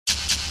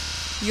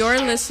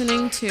You're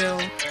listening to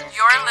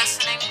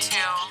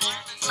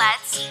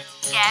Let's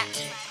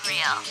Get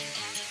Real.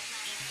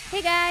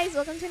 Hey guys,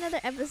 welcome to another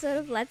episode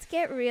of Let's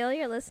Get Real.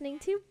 You're listening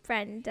to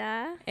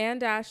Brenda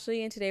and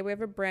Ashley, and today we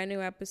have a brand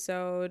new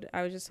episode.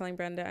 I was just telling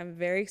Brenda I'm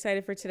very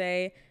excited for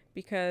today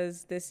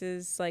because this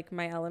is like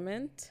my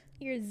element.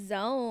 Your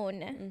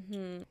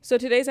zone. So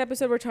today's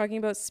episode we're talking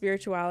about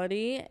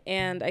spirituality,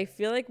 and I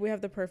feel like we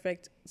have the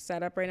perfect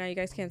setup right now. You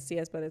guys can't see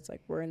us, but it's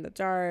like we're in the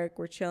dark,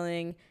 we're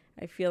chilling.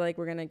 I feel like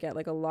we're gonna get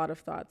like a lot of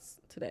thoughts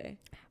today.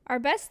 Our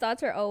best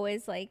thoughts are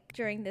always like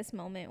during this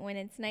moment when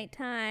it's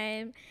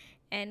nighttime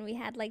and we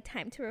had like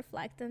time to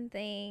reflect and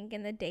think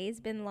and the day's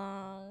been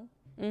long.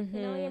 You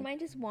know, your mind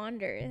just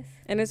wanders.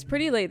 And it's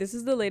pretty late. This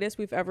is the latest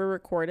we've ever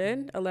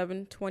recorded,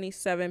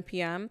 11:27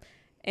 p.m.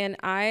 And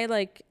I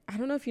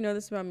don't know if you know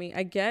this about me.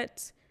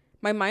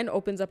 My mind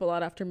opens up a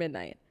lot after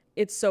midnight.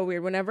 It's so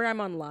weird. Whenever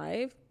I'm on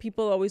live,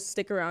 people always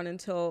stick around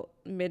until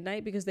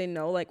midnight because they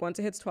know like once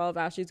it hits 12,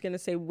 Ashley's going to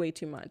say way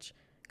too much.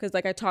 Because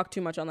like I talk too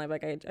much on live.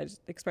 Like I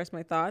just express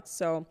my thoughts.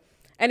 So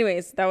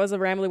anyways, that was a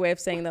rambly way of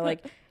saying that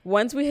like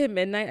once we hit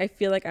midnight, I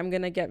feel like I'm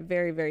going to get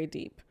very, very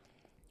deep.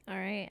 All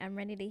right, I'm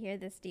ready to hear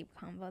this deep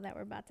convo that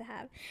we're about to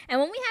have. And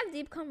when we have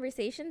deep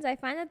conversations, I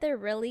find that they're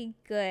really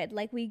good.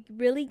 Like, we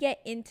really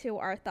get into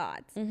our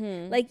thoughts.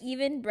 Like,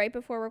 even right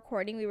before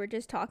recording, we were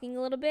just talking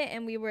a little bit,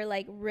 and we were,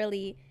 like,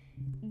 really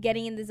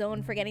getting in the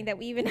zone, forgetting that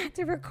we even had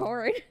to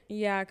record.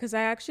 Yeah, because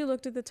I actually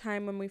looked at the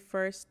time when we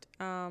first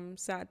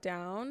sat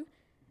down,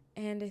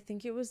 and I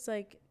think it was,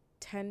 like,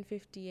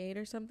 10:58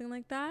 or something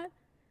like that.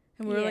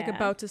 And we were like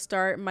about to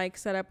start. Mic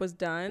setup was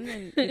done,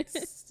 and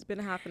it's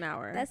been a half an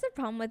hour. That's the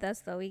problem with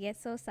us, though. We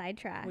get so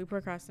sidetracked. We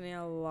procrastinate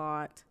a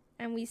lot.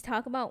 And we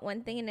talk about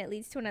one thing, and it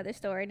leads to another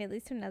story, and it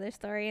leads to another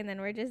story, and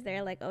then we're just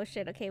there like, oh,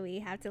 shit, okay, we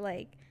have to,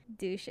 like,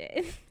 do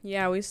shit.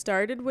 Yeah, we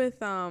started with,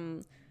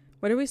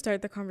 what did we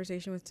start the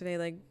conversation with today?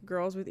 Like,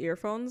 girls with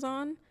earphones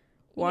on?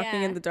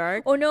 Walking in the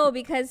dark? Oh, no,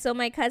 because so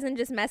my cousin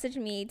just messaged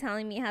me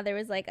telling me how there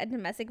was, like, a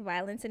domestic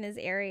violence in his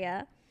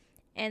area.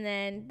 And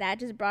then that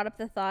just brought up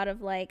the thought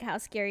of, like, how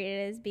scary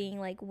it is being,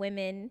 like,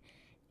 women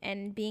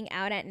and being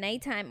out at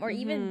nighttime or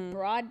even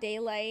broad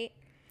daylight.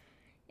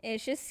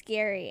 It's just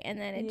scary. And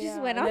then it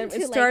just went on to,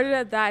 it started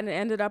at that and it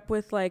ended up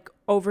with, like,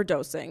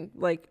 overdosing.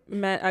 Like,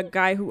 met a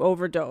guy who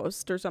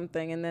overdosed or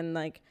something. And then,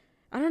 like,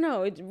 I don't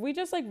know. We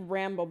just, like,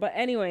 ramble. But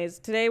anyways,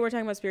 today we're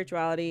talking about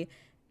spirituality.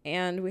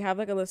 And we have,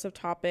 like, a list of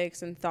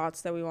topics and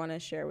thoughts that we want to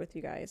share with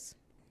you guys.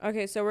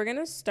 Okay, so we're going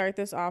to start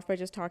this off by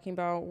just talking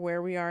about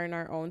where we are in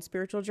our own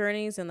spiritual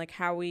journeys and like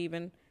how we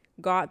even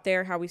got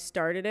there, how we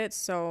started it.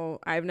 So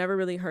I've never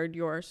really heard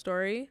your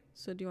story.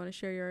 So do you want to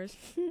share yours?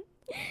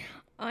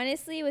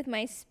 Honestly, with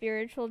my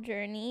spiritual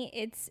journey,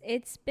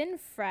 it's been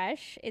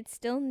fresh. It's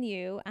still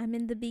new. I'm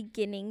in the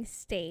beginning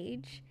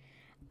stage.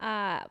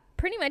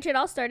 Pretty much it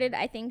all started,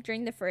 I think,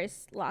 during the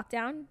first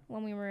lockdown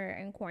when we were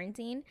in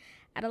quarantine.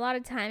 I had a lot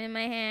of time in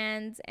my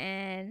hands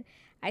and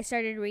I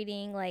started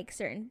reading like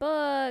certain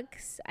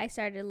books. I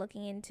started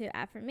looking into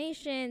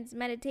affirmations,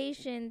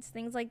 meditations,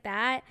 things like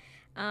that,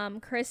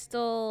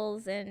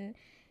 crystals and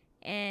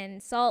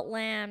salt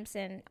lamps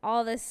and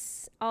all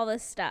this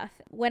stuff.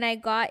 When I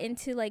got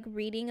into like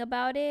reading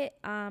about it,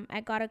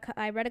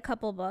 I read a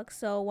couple books.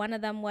 So one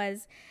of them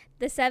was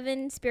The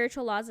 7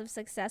 Spiritual Laws of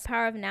Success,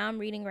 Power of Now. I'm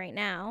reading right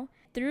now.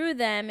 Through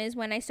them is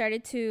when I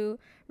started to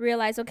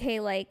realize, okay,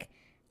 like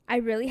I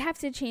really have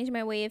to change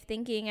my way of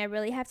thinking. I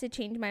really have to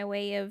change my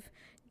way of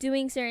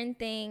doing certain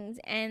things.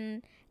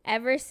 And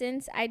ever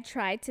since I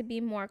tried to be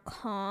more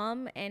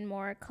calm and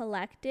more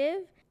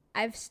collective,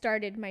 I've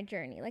started my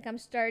journey. Like I'm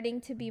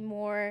starting to be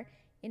more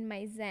in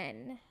my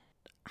zen.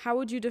 How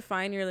would you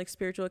define your like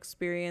spiritual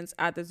experience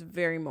at this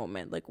very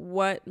moment? Like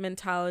what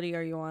mentality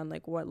are you on?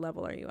 Like what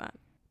level are you at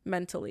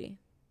mentally?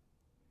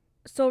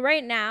 So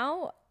right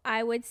now,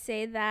 I would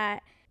say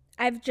that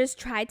I've just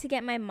tried to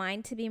get my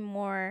mind to be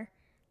more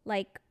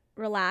like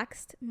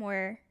relaxed,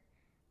 more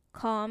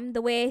calm,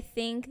 the way I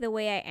think, the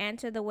way I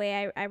answer, the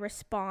way I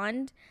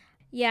respond.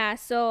 Yeah,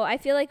 so I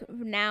feel like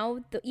now,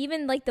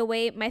 even like the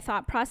way my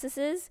thought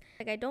processes,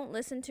 like I don't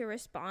listen to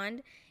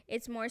respond.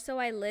 It's more so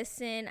I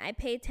listen, I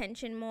pay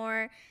attention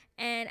more,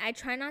 and I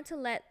try not to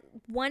let,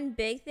 one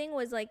big thing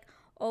was like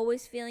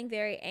always feeling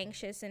very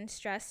anxious and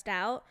stressed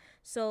out.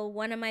 So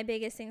one of my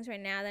biggest things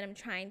right now that I'm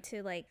trying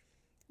to like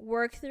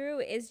work through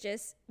is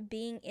just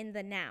being in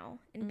the now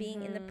and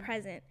being in the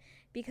present.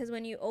 Because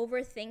when you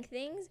overthink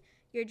things,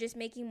 you're just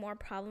making more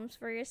problems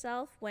for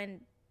yourself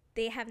when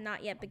they have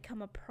not yet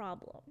become a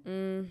problem.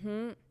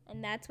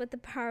 And that's what the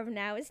Power of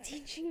Now is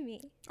teaching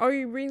me. Oh,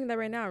 you're reading that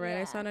right now, right?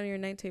 Yeah. I saw it on your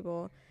night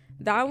table.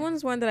 That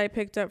one's one that I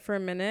picked up for a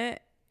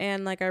minute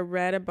and like I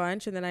read a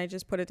bunch and then I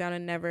just put it down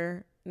and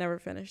never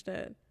finished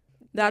it.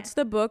 That's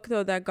the book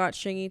though that got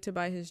Shingy to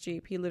buy his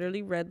Jeep. He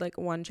literally read like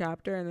one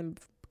chapter and then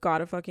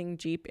got a fucking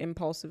Jeep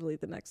impulsively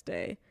the next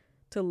day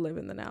to live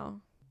in the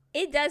now.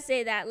 It does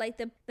say that, like,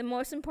 the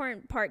most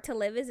important part to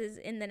live is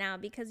in the now,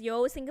 because you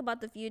always think about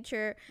the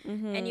future,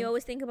 and you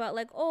always think about,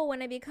 like, oh,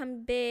 when I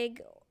become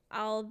big,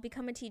 I'll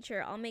become a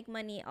teacher, I'll make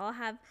money, I'll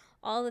have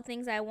all the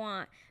things I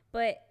want.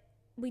 But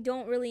we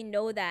don't really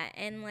know that,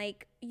 and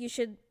like you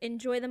should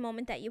enjoy the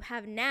moment that you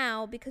have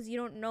now, because you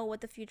don't know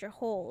what the future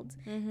holds.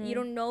 You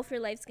don't know if your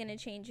life's gonna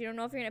change. You don't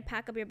know if you're gonna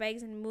pack up your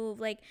bags and move.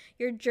 Like,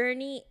 your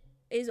journey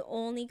is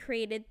only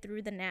created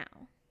through the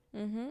now.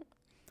 I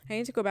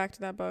need to go back to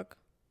that book.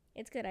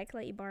 It's good. I could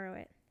let you borrow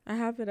it. I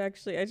have it,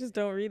 actually. I just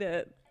don't read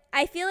it.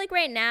 I feel like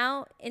right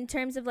now, in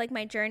terms of like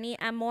my journey,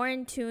 I'm more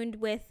in tune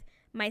with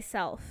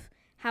myself,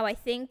 how I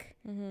think,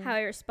 how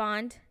I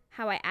respond,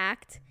 how I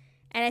act.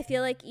 And I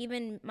feel like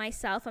even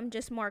myself, I'm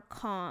just more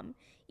calm.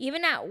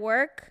 Even at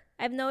work,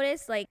 I've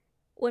noticed, like,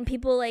 when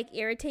people like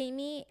irritate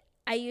me,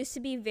 I used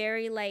to be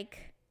very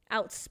like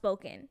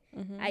outspoken.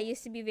 I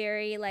used to be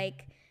very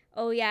like,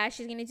 oh yeah,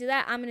 she's gonna do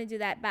that, I'm gonna do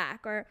that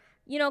back, or,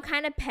 you know,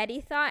 kind of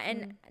petty thought.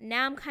 And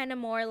now I'm kind of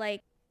more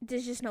like,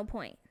 there's just no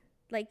point.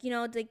 Like, you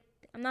know, like,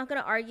 I'm not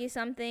gonna argue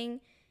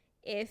something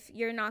if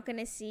you're not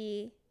gonna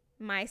see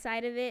my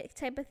side of it,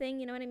 type of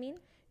thing. You know what I mean?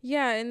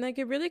 Yeah, and like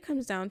it really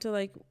comes down to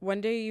like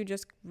one day you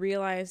just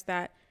realize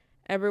that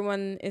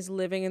everyone is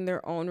living in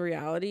their own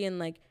reality, and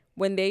like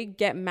when they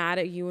get mad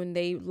at you and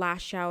they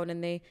lash out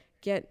and they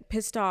get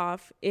pissed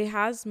off, it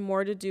has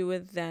more to do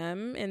with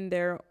them and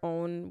their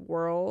own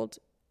world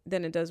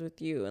than it does with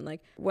you. And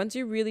like once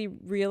you really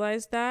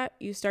realize that,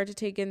 you start to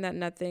take in that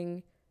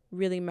nothing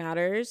really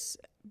matters,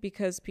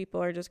 because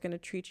people are just going to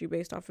treat you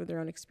based off of their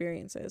own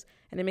experiences,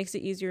 and it makes it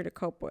easier to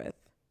cope with.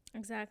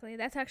 Exactly.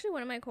 That's actually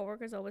one of my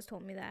coworkers always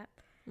told me that.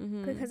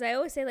 Because I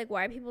always say, like,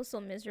 why are people so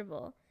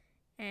miserable?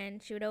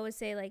 And she would always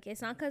say, like,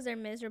 it's not because they're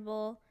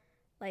miserable,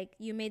 like,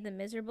 you made them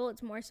miserable.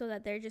 It's more so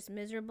that they're just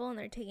miserable and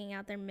they're taking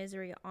out their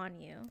misery on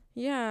you.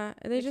 Yeah,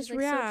 they just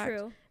react. So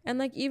true. And,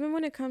 like, even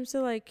when it comes to,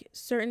 like,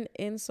 certain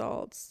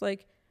insults,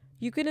 like,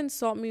 you could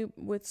insult me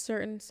with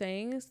certain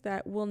sayings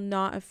that will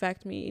not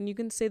affect me. And you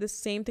can say the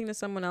same thing to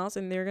someone else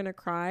and they're going to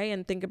cry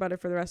and think about it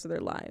for the rest of their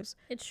lives.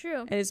 It's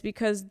true. And it's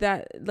because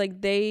that,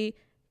 like, they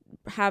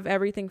have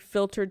everything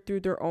filtered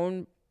through their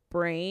own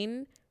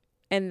brain,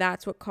 and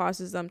that's what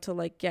causes them to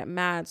like get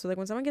mad. So like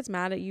when someone gets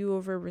mad at you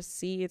over a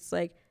receipt, it's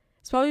like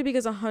it's probably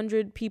because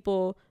 100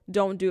 people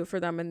don't do it for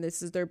them and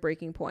this is their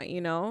breaking point, you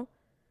know?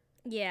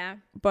 Yeah.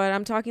 But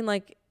I'm talking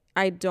like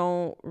I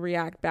don't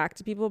react back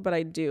to people, but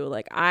I do.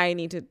 Like I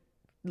need to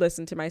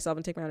listen to myself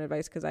and take my own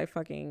advice, because I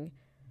fucking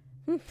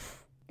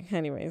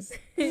anyways.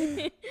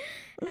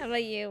 How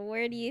about you?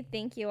 Where do you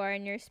think you are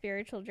in your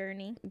spiritual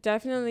journey?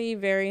 Definitely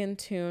very in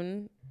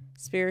tune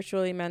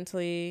spiritually,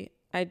 mentally.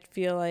 I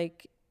feel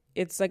like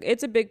it's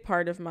a big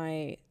part of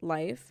my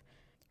life.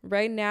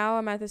 Right now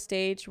I'm at the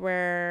stage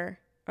where,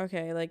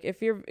 okay, like if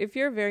you're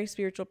a very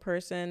spiritual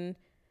person,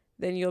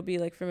 then you'll be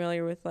like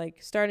familiar with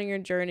like starting your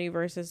journey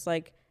versus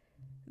like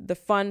the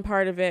fun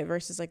part of it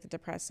versus like the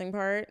depressing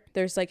part.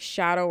 There's like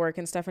shadow work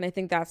and stuff, and I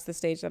think that's the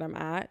stage that I'm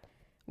at,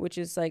 which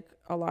is like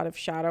a lot of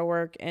shadow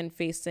work and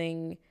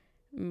facing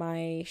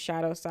my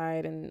shadow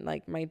side and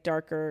like my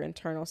darker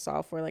internal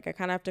self, where like I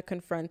kind of have to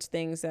confront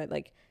things that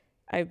like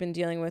I've been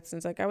dealing with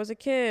since like I was a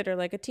kid or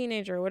like a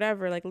teenager or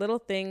whatever, like little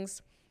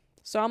things.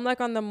 So I'm like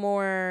I'm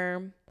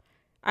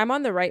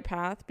on the right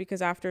path,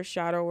 because after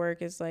shadow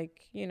work is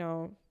like, you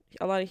know,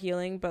 a lot of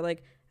healing, but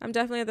like I'm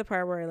definitely at the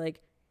part where like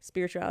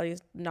spirituality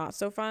is not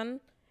so fun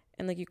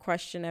and like you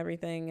question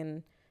everything,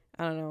 and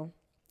I don't know.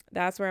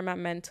 That's where I'm at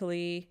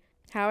mentally.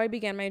 How I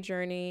began my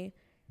journey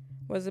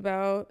was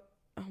about,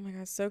 oh my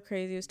God, so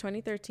crazy. It was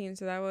 2013,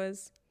 so that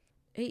was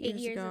 8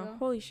 years ago.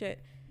 Holy shit.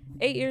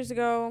 8 years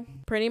ago,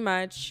 pretty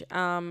much,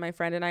 my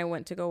friend and I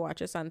went to go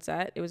watch a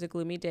sunset. It was a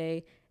gloomy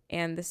day,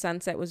 and the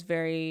sunset was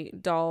very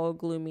dull,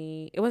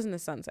 gloomy. It wasn't the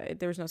sunset.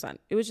 There was no sun.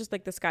 It was just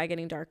like the sky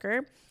getting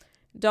darker.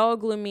 Dull,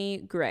 gloomy,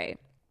 gray.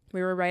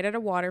 We were right at a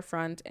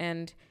waterfront,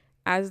 and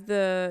as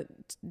the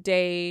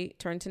day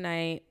turned to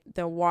night,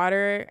 the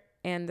water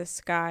and the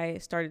sky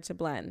started to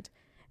blend.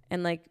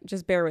 And like,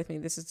 just bear with me.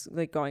 This is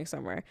like going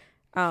somewhere.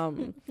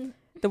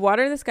 The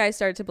water and the sky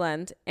started to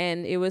blend,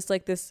 and it was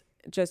like this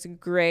just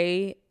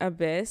gray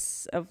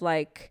abyss of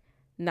like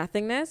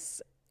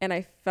nothingness, and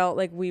I felt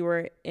like we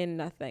were in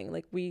nothing.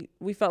 Like we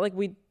felt like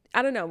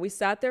I don't know, we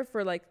sat there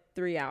for like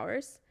 3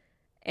 hours,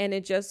 and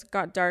it just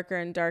got darker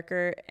and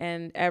darker,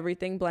 and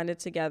everything blended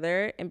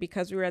together. And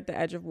because we were at the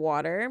edge of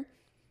water,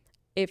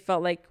 it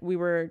felt like we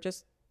were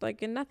just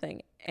like in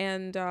nothing.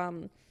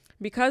 And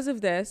because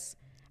of this,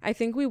 I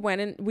think we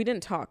went and we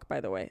didn't talk, by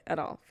the way, at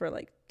all for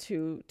like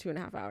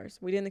 2.5 hours.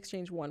 We didn't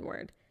exchange one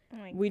word.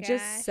 We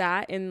just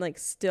sat in like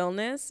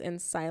stillness and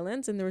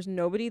silence, and there was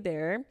nobody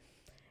there.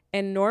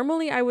 And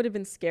normally I would have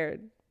been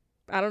scared.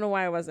 I don't know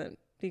why I wasn't,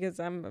 because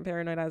I'm a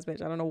paranoid ass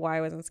bitch. I don't know why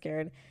I wasn't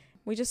scared.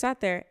 We just sat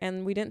there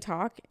and we didn't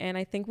talk. And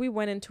I think we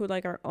went into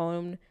like our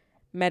own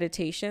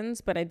meditations,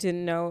 but I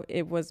didn't know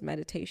it was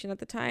meditation at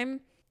the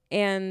time.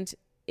 And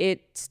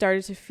it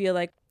started to feel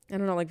like, I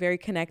don't know, like very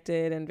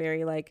connected and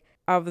very like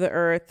of the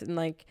earth. And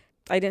like,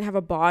 I didn't have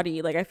a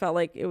body. Like I felt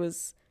like it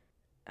was,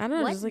 I don't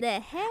know. What just like, the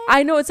heck?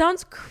 I know, it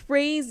sounds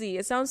crazy.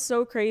 It sounds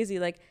so crazy.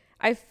 Like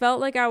I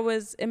felt like I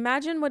was,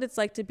 imagine what it's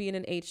like to be in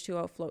an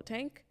H2O float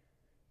tank.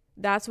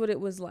 That's what it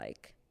was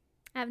like.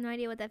 I have no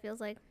idea what that feels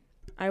like.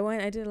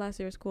 I did it last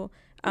year. It was cool.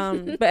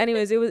 But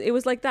anyways, it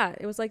was like that.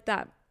 It was like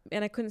that.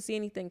 And I couldn't see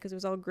anything because it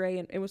was all gray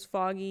and it was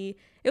foggy.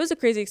 It was a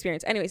crazy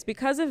experience. Anyways,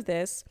 because of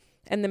this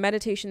and the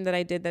meditation that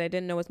I did that I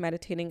didn't know was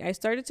meditating, I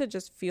started to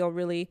just feel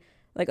really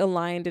like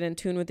aligned and in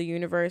tune with the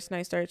universe. And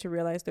I started to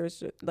realize there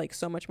was like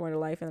so much more to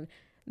life. And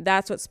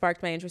that's what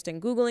sparked my interest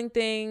in Googling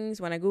things.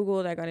 When I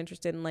Googled, I got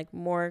interested in like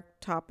more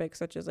topics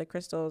such as like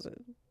crystals,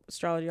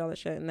 astrology, all that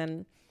shit. And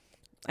then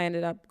I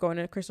ended up going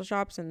to crystal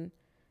shops, and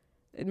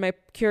my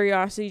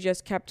curiosity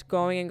just kept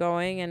going and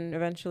going. And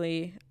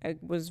eventually I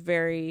was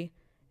very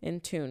in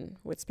tune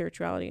with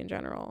spirituality in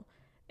general.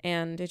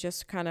 And it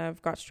just kind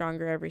of got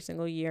stronger every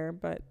single year.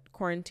 But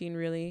quarantine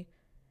really,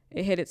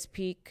 it hit its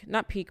peak.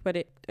 Not peak, but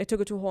it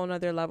took it to a whole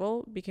nother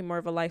level. Became more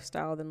of a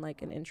lifestyle than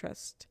like an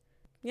interest.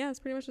 Yeah, that's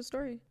pretty much the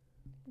story.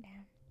 Yeah.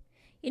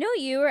 You know,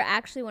 you were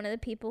actually one of the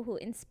people who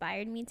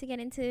inspired me to get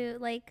into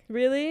like.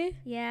 Really?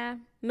 Yeah.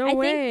 No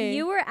way. I think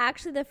you were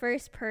actually the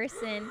first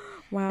person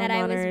wow, that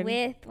I'm I was honored.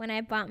 with when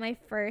I bought my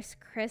first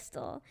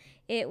crystal.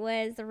 It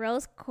was the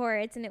rose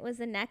quartz, and it was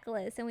a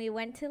necklace, and we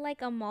went to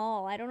like a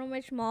mall. I don't know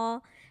which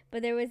mall,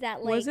 but there was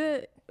that like. Was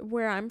it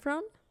where I'm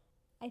from?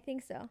 I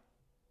think so.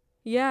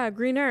 Yeah,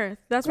 Green Earth.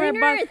 That's Green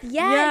where I bought. Earth.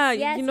 Yes,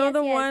 yeah, you know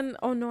the one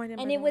oh no, I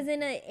didn't. And it was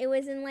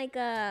in like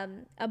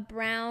a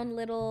brown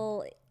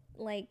little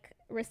like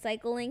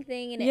recycling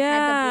thing, and it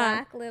had the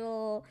black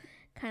little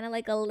kind of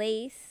like a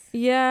lace.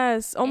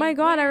 Yes. Oh my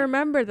god, I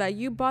remember that.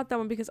 You bought that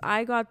one because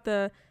I got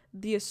the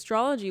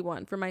astrology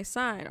one for my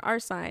sign, our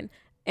sign,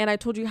 and I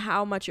told you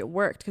how much it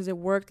worked because it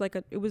worked like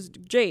it was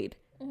jade,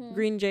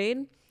 green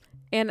jade,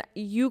 and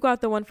you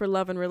got the one for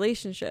love and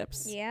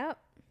relationships. Yep.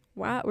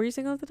 Wow, were you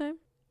single at the time?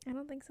 I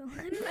don't think so.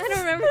 I don't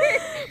remember.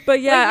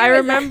 But yeah, I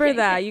remember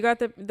that. You got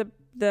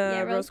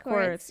the rose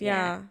quartz.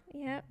 Yeah.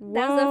 Yep.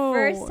 That was the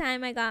first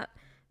time I got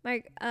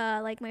my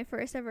my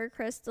first ever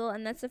crystal,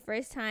 and that's the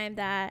first time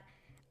that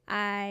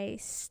I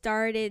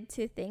started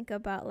to think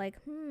about like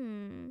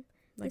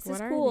this is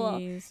cool.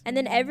 And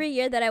then every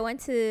year that I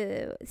went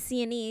to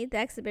CNE, the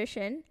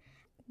exhibition,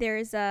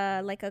 there's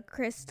a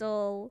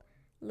crystal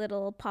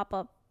little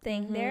pop-up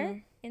thing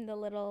there in the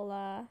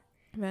little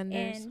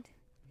vendors.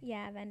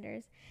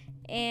 Vendors.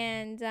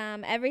 And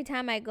every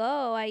time I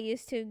go, I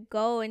used to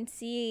go and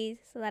see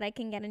so that I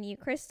can get a new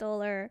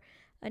crystal or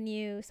a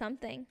new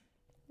something.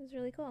 It was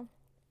really cool.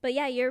 But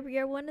yeah,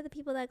 you're one of the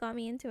people that got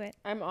me into it.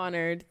 I'm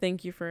honored.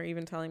 Thank you for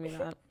even telling me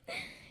that.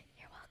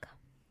 You're welcome.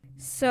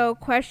 So,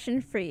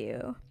 question for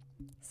you,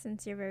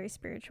 since you're very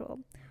spiritual.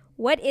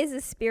 What is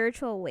a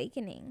spiritual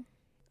awakening?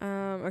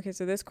 Okay,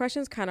 so this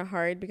question is kind of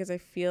hard because I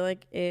feel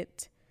like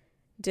it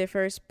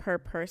differs per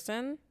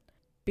person,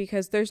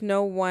 because there's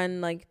no one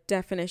like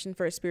definition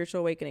for a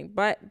spiritual awakening.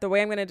 But the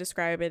way I'm going to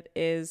describe it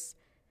is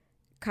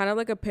kind of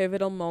like a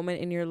pivotal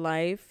moment in your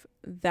life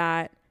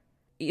that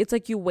it's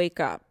like you wake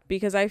up.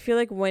 Because I feel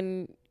like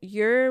when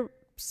you're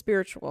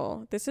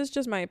spiritual, this is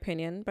just my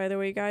opinion, by the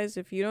way, guys,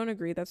 if you don't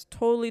agree, that's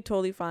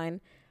totally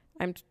fine.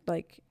 I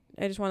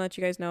just want to let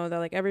you guys know that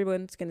like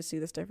everyone's going to see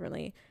this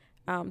differently.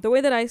 The way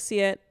that I see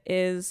it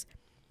is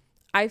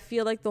I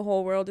feel like the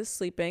whole world is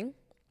sleeping,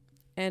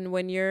 and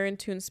when you're in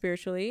tune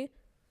spiritually,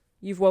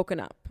 you've woken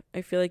up.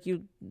 I feel like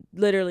you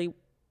literally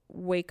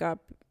wake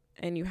up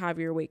and you have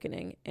your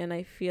awakening. And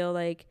I feel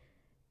like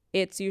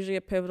it's usually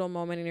a pivotal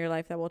moment in your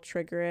life that will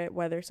trigger it,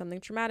 whether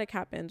something traumatic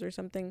happens or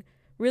something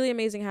really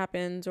amazing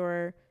happens,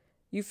 or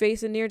you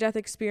face a near-death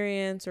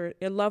experience, or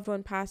a loved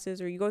one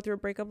passes, or you go through a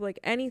breakup, like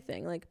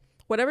anything. Like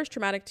whatever's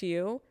traumatic to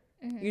you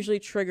usually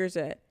triggers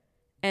it.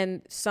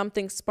 And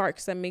something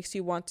sparks that makes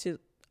you want to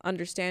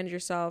understand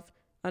yourself,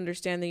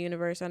 understand the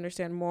universe,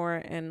 understand more,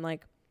 and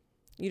like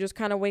you just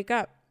kind of wake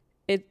up.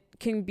 It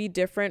can be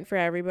different for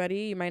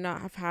everybody. You might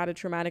not have had a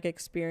traumatic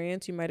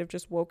experience. You might have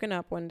just woken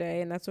up one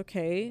day, and that's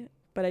okay.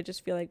 But I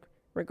just feel like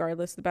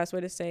regardless, the best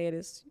way to say it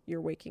is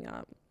you're waking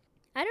up.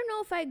 I don't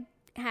know if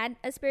I had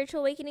a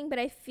spiritual awakening, but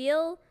I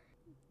feel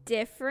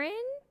different.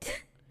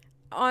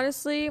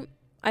 Honestly,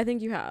 I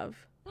think you have.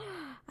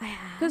 I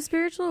have. Because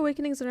spiritual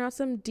awakenings are not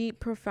some deep,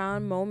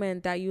 profound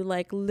moment that you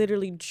like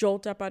literally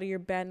jolt up out of your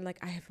bed and like,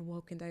 I have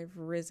awoken, I have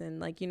risen.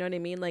 Like, you know what I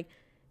mean? Like,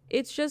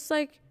 it's just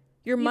like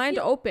your mind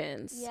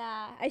opens.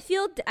 Yeah. I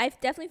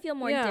definitely feel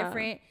more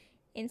different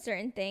in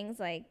certain things,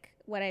 like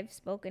what I've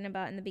spoken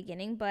about in the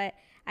beginning, but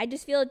I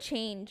just feel a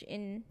change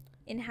in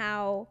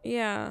how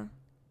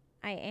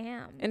I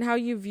am. And how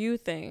you view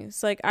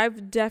things. Like,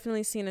 I've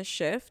definitely seen a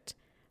shift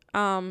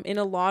in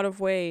a lot of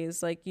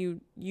ways. Like,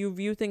 you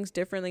view things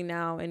differently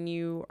now, and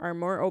you are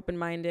more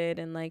open-minded,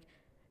 and like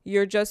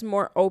you're just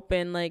more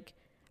open. Like,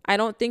 I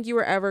don't think you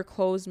were ever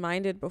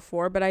closed-minded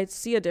before, but I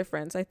see a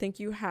difference. I think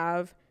you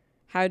have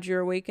had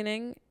your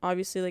awakening.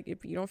 Obviously, like,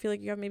 if you don't feel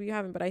like you have, maybe you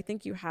haven't, but I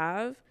think you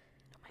have.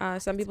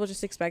 Some people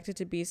just expect it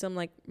to be some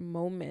like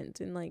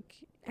moment, and like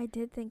I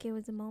did think it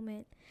was a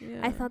moment. Yeah.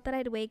 I thought that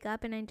I'd wake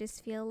up and I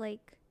just feel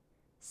like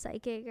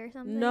psychic or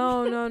something.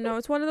 No.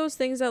 It's one of those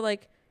things that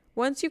like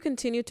once you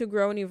continue to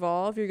grow and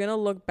evolve, you're gonna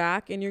look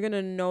back and you're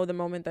gonna know the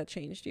moment that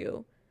changed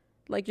you.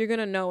 Like, you're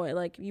gonna know it.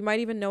 Like, you might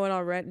even know it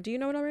already. Do you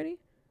know it already?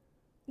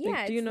 Yeah,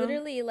 Like, do you it's know?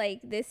 literally like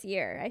this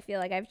year. I feel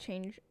like I've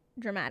changed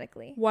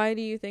dramatically. Why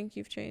do you think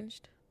you've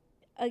changed?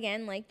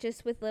 Again, like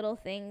just with little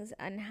things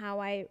and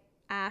how I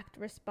act,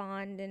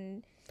 respond,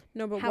 and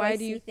No, but how I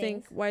see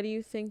things. why do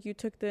you think you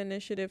took the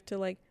initiative to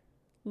like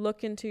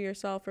look into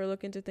yourself or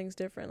look into things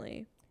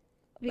differently?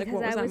 Like, Because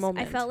what was that I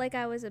moment? felt like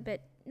I was a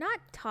bit not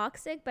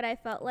toxic, but I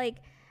felt like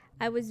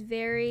I was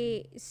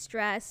very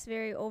stressed,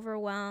 very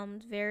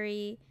overwhelmed,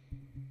 very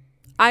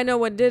I know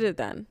what did it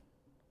then.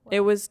 What?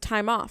 It was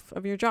time off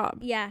of your job.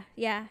 yeah.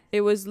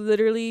 It was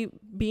literally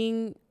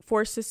being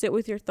forced to sit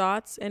with your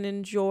thoughts and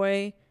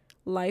enjoy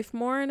life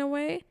more in a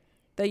way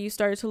that you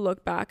started to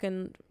look back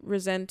and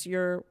resent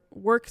your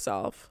work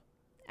self.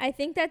 I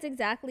think that's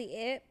exactly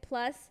it.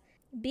 Plus,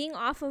 being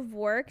off of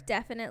work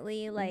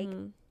definitely like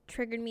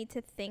triggered me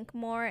to think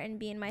more and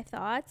be in my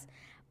thoughts.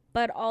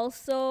 But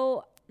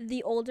also,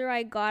 the older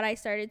I got, I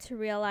started to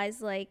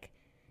realize like,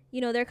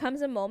 there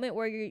comes a moment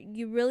where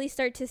you really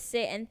start to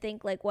sit and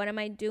think like, what am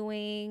I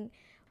doing?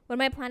 What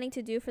am I planning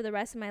to do for the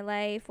rest of my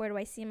life? Where do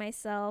I see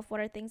myself? What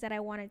are things that I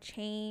want to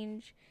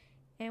change?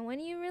 And when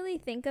you really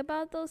think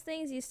about those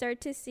things, you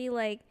start to see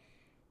like,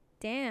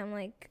 damn,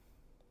 like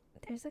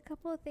there's a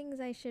couple of things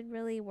I should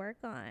really work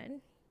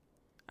on.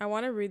 I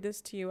want to read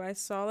this to you. I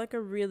saw like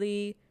a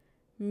really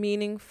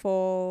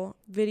meaningful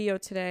video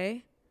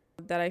today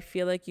that I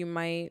feel like you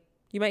might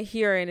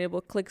hear and it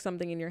will click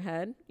something in your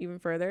head even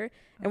further.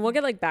 And we'll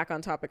get like back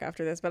on topic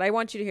after this, but I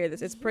want you to hear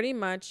this. It's pretty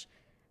much,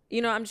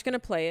 I'm just going to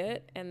play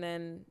it and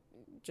then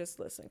just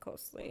listen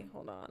closely.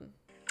 Hold on.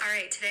 All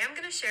right, today I'm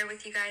going to share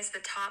with you guys the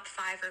top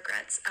 5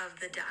 regrets of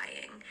the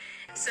dying.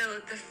 So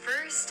the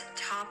first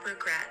top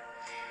regret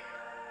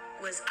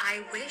was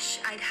I wish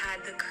I'd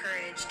had the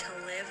courage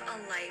to live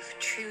a life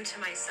true to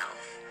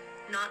myself,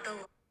 not the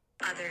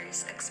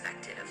others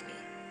expected of me.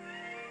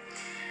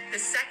 The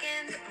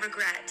second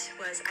regret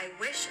was I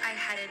wish I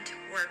hadn't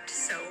worked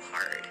so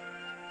hard.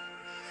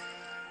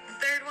 The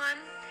third one,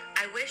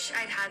 I wish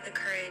I'd had the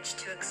courage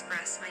to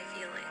express my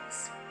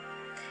feelings.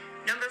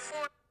 Number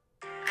 4,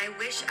 I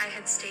wish I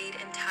had stayed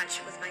in touch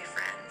with my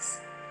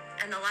friends.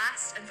 And the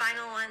last and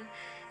final one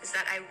is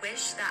that I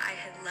wish that I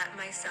had let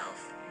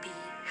myself be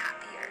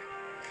happier.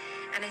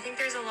 And I think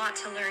there's a lot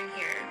to learn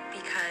here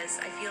because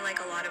I feel like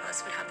a lot of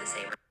us would have the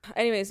same.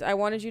 Anyways, I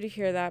wanted you to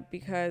hear that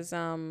because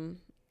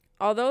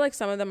although like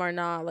some of them are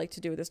not like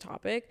to do with this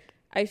topic,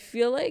 I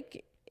feel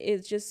like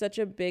it's just such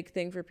a big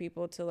thing for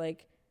people to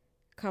like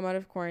come out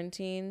of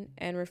quarantine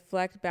and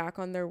reflect back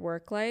on their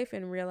work life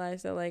and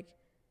realize that like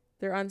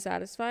they're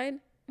unsatisfied.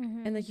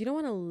 And like you don't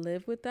want to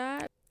live with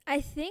that.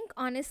 I think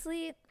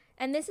honestly,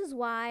 and this is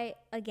why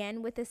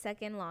again with the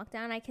second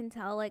lockdown I can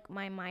tell like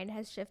my mind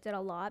has shifted a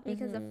lot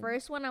because the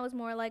first one I was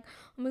more like,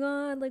 oh my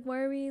god, like why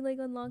are we like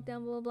on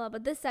lockdown, blah blah blah.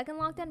 But the second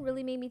lockdown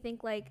really made me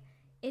think like,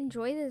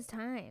 enjoy this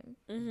time.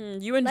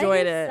 You enjoyed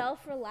Let it.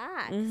 yourself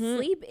relax,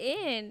 sleep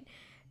in,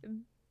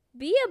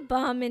 be a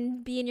bum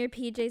and be in your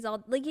PJs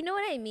all like, you know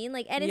what I mean?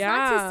 Like, and it's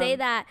not to say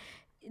that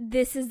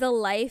this is the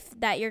life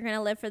that you're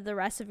gonna live for the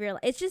rest of your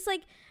life. It's just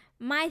like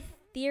my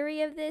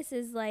theory of this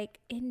is like,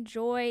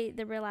 enjoy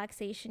the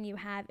relaxation you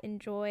have,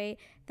 enjoy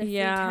the free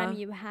time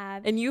you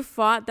have. And you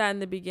fought that in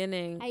the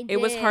beginning.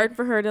 It was hard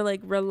for her to like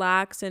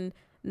relax and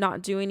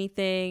not do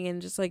anything, and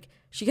just like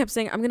she kept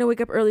saying, I'm gonna wake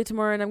up early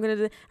tomorrow and I'm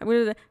gonna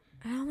and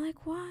I'm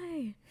like,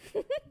 why?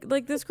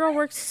 Like this girl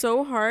works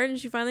so hard and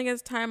she finally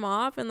gets time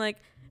off and like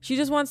she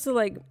just wants to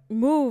like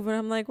move, and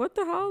I'm like, what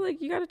the hell?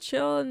 Like you gotta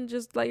chill and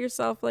just let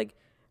yourself like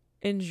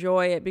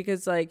enjoy it,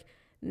 because like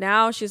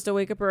now she has to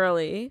wake up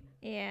early.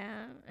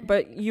 Yeah.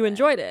 But you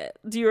enjoyed it.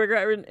 Do you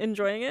regret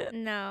enjoying it?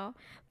 No.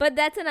 But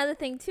that's another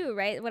thing too,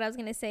 right? What I was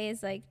going to say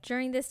is like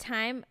during this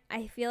time,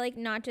 I feel like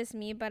not just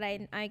me, but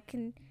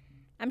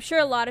I'm sure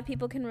a lot of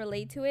people can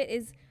relate to it,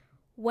 is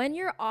when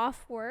you're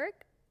off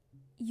work,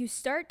 you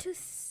start to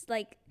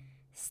like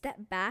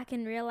step back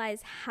and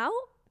realize how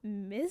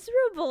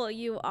miserable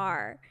you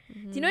are.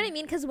 Do you know what I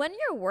mean? Because when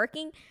you're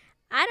working,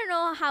 I don't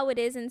know how it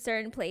is in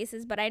certain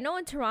places, but I know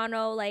in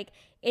Toronto, like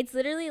it's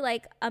literally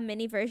like a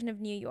mini version of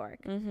New York.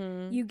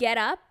 You get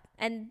up,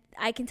 and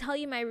I can tell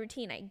you my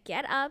routine. I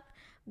get up,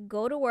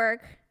 go to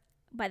work.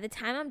 By the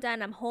time I'm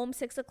done, I'm home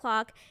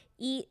 6:00,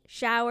 eat,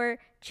 shower,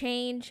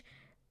 change,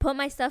 put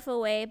my stuff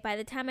away. By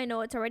the time I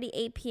know it's already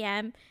 8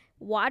 p.m.,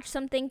 watch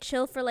something,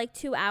 chill for like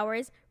 2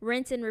 hours,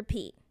 rinse and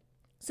repeat.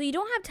 So you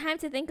don't have time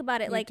to think about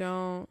it. You like,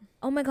 don't.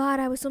 Oh my God,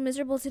 I was so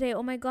miserable today.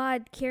 Oh my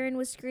God, Karen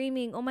was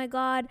screaming. Oh my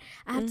God,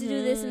 I have to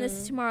do this and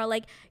this tomorrow.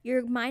 Like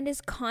your mind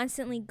is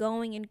constantly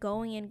going and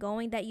going and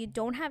going, that you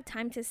don't have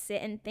time to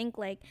sit and think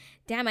like,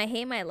 damn, I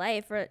hate my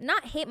life. Or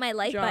not hate my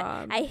life,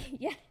 Job. but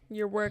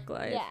Your work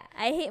life. Yeah,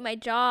 I hate my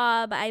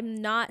job. I'm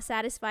not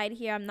satisfied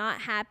here. I'm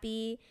not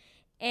happy.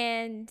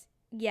 And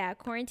yeah,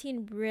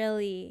 quarantine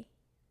really,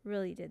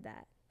 really did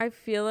that. I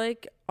feel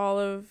like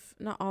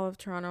not all of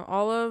Toronto,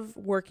 all of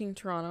working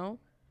Toronto,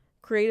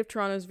 creative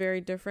Toronto is very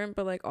different,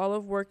 but like all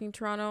of working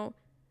Toronto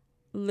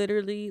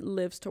literally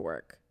lives to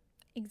work.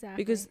 Exactly.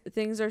 Because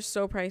things are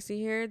so pricey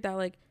here that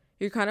like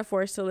you're kind of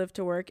forced to live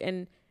to work.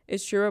 And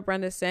it's true what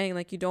Brenda's saying,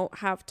 like you don't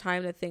have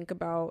time to think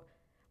about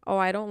oh,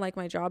 I don't like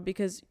my job,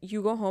 because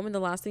you go home and the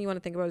last thing you want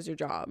to think about is your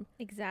job.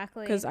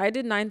 Exactly. Because I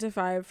did 9 to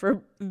 5 for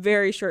a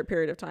very short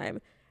period of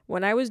time.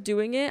 When I was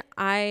doing it,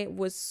 I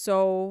was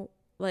so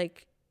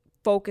like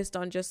focused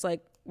on just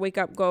like wake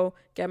up, go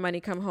get money,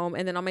 come home.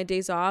 And then on my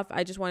days off,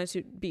 I just wanted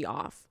to be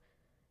off.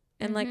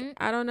 And like,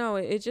 I don't know.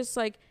 It's just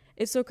like,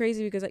 it's so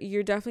crazy because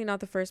you're definitely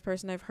not the first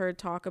person I've heard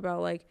talk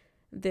about like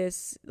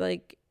this,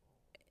 like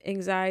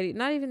anxiety,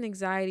 not even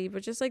anxiety,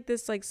 but just like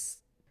this, like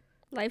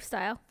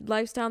lifestyle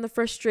and the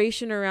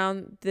frustration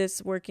around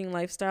this working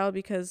lifestyle.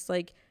 Because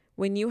like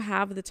when you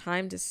have the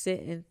time to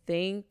sit and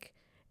think,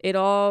 it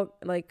all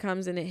like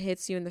comes and it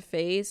hits you in the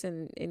face,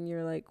 and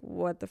you're like,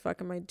 what the fuck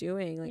am I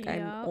doing? Like,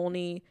 I'm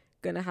only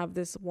gonna have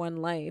this one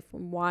life.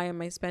 Why am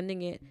I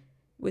spending it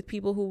with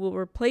people who will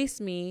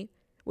replace me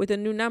with a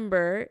new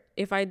number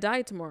if I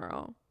die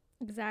tomorrow?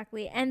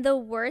 Exactly. And the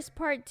worst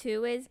part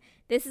too is,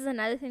 this is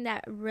another thing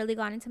that really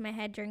got into my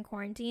head during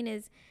quarantine,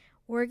 is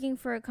working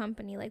for a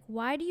company. Like,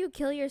 why do you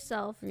kill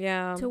yourself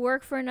to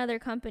work for another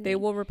company? They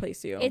will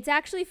replace you. It's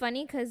actually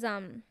funny because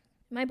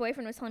my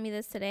boyfriend was telling me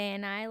this today,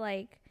 and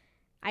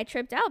I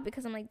tripped out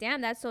because I'm like, damn,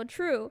 that's so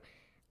true.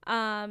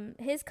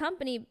 His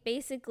company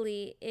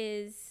basically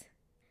is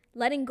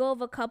letting go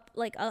of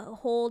a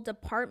whole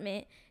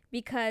department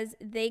because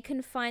they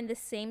can find the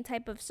same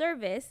type of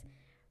service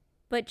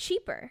but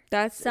cheaper.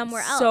 That's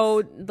somewhere else.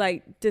 So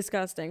like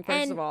disgusting,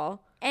 first of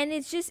all. And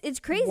it's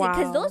crazy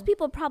because those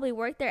people probably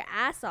work their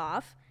ass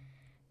off,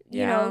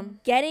 you know,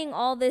 getting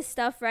all this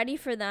stuff ready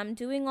for them,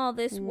 doing all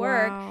this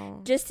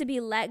work just to be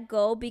let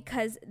go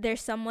because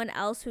there's someone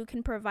else who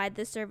can provide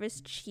the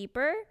service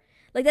cheaper.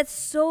 Like, that's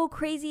so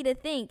crazy to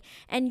think.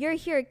 And you're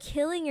here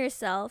killing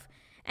yourself.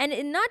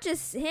 And not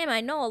just him. I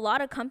know a lot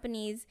of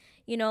companies,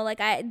 you know, like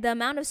the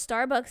amount of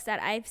Starbucks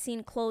that I've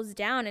seen close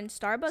down, and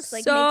Starbucks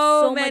like makes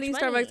so many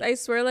much money. Starbucks. I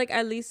swear, like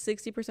at least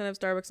 60% of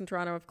Starbucks in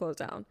Toronto have closed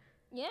down.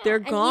 Yeah, they're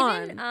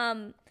gone. And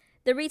even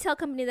the retail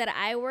company that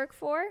I work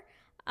for,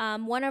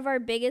 one of our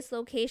biggest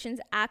locations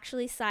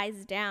actually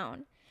sized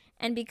down,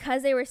 and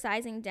because they were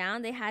sizing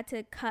down, they had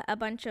to cut a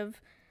bunch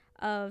of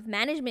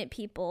management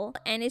people.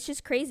 And it's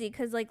just crazy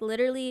because like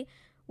literally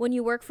when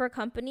you work for a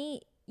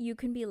company, you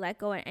can be let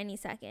go at any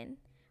second,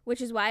 which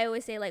is why I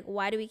always say, like,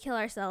 why do we kill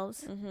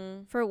ourselves?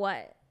 For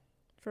what?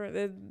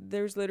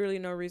 There's literally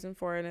no reason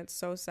for it, and it's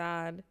so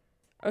sad.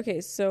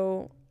 Okay,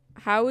 so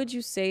how would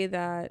you say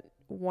that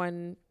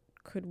one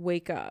could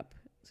wake up,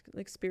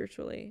 like,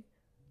 spiritually?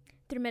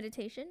 Through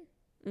meditation.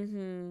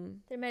 Through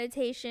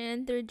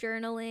meditation, through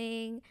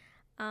journaling,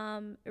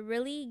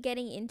 really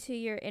getting into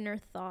your inner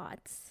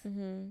thoughts.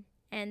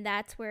 And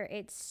that's where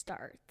it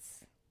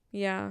starts.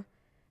 Yeah.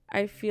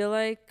 I feel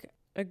like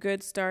a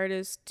good start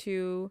is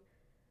to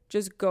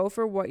just go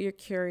for what you're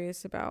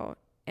curious about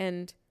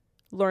and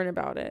learn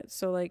about it.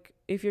 So like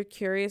if you're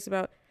curious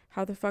about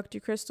how the fuck do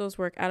crystals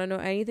work, I don't know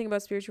anything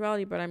about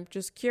spirituality, but I'm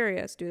just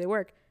curious, do they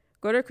work?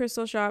 Go to a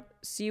crystal shop,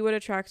 see what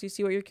attracts you,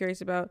 see what you're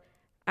curious about,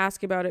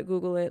 ask about it,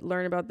 Google it,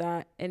 learn about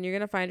that, and you're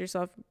gonna find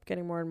yourself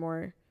getting more and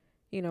more,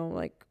 you know,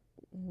 like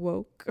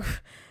woke.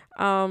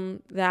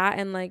 That,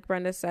 and like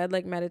Brenda said,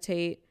 like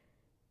meditate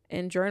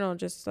and journal,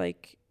 just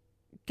like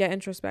get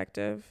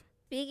introspective.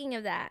 Speaking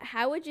of that,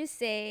 how would you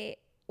say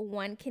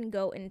one can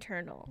go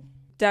internal?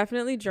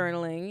 Definitely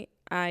journaling.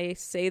 I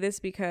say this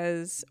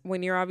because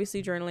when you're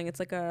obviously journaling, it's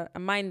like a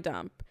mind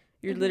dump.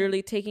 You're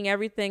literally taking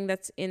everything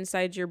that's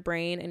inside your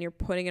brain and you're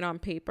putting it on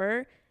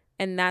paper,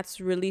 and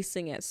that's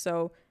releasing it.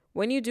 So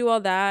when you do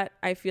all that,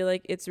 I feel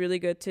like it's really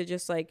good to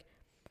just like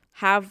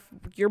have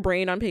your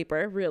brain on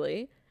paper,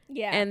 really.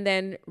 Yeah. And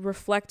then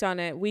reflect on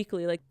it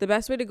weekly. Like the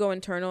best way to go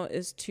internal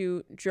is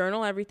to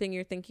journal everything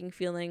you're thinking,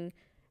 feeling,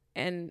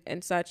 and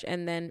such,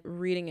 and then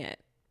reading it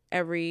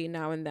every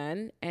now and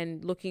then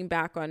and looking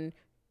back on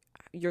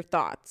your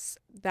thoughts.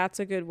 That's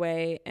a good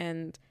way.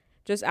 And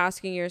just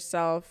asking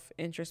yourself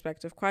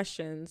introspective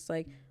questions,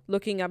 like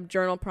looking up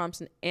journal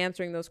prompts and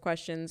answering those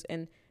questions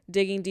and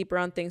digging deeper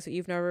on things that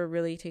you've never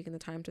really taken the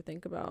time to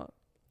think about.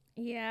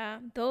 Yeah,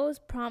 those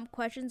prompt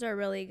questions are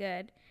really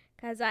good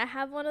because I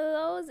have one of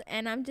those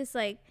and I'm just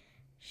like,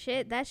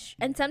 shit,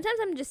 and sometimes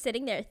I'm just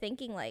sitting there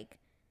thinking like,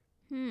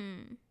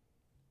 you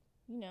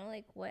know,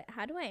 like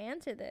how do I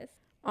answer this?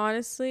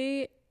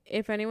 Honestly,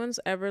 if anyone's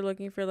ever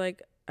looking for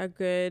like a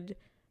good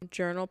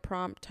journal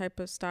prompt type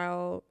of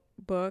style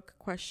book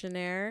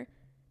questionnaire,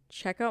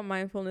 check out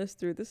Mindfulness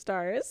Through the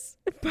Stars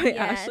by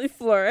Ashley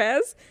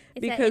Flores.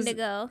 It's at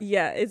Indigo.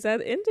 Yeah, it's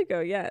at Indigo,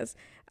 yes.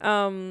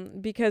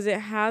 Because it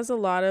has a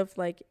lot of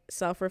like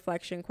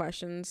self-reflection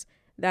questions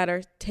that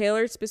are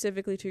tailored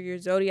specifically to your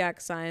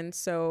zodiac sign,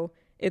 so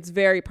it's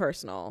very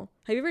personal.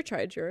 Have you ever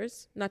tried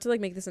yours? Not to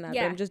like make this an ad,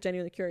 but I'm just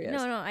genuinely curious.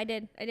 No, I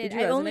did.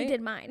 I only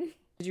did mine.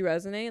 Did you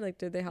resonate? Like,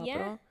 did they help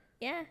at all?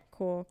 Yeah.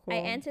 Cool. I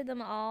answered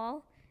them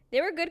all.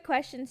 They were good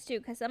questions too,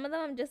 because some of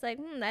them I'm just like,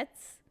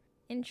 that's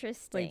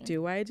interesting. Like,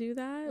 do I do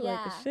that? Yeah.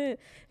 Like, shit.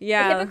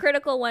 Yeah. The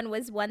hypocritical one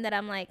was one that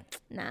I'm like,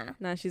 nah.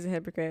 Nah, she's a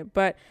hypocrite.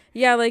 But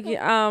yeah, like,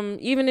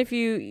 even if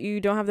you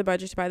don't have the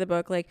budget to buy the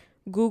book, like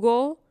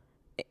Google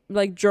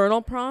like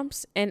journal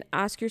prompts and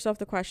ask yourself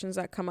the questions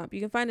that come up. You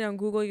can find it on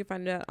Google, you can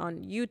find it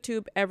on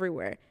YouTube,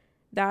 everywhere.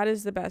 That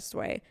is the best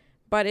way.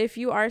 But if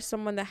you are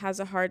someone that has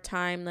a hard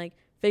time like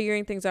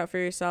figuring things out for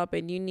yourself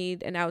and you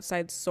need an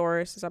outside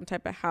source, some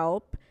type of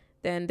help,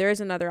 then there's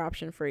another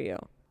option for you.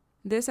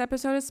 This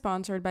episode is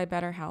sponsored by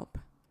BetterHelp.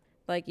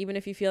 Like, even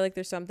if you feel like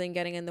there's something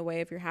getting in the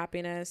way of your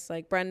happiness,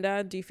 like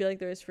Brenda, do you feel like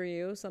there is for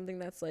you something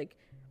that's like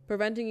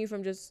preventing you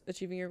from just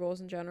achieving your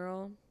goals in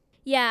general?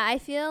 Yeah, I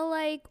feel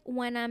like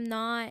when I'm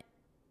not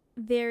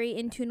very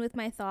in tune with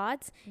my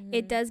thoughts,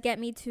 it does get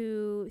me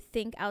to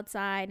think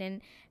outside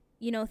and,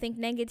 you know, think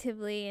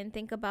negatively and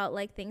think about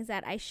like things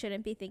that I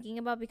shouldn't be thinking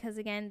about, because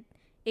again,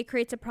 it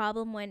creates a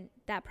problem when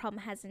that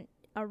problem hasn't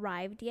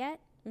arrived yet.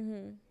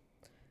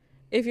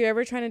 If you're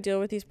ever trying to deal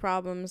with these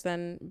problems,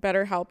 then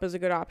BetterHelp is a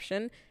good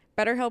option.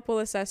 BetterHelp will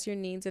assess your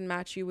needs and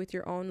match you with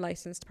your own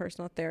licensed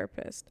personal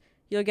therapist.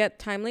 You'll get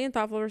timely and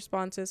thoughtful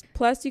responses.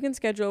 Plus, you can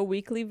schedule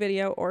weekly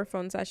video or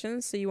phone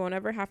sessions so you won't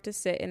ever have to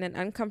sit in an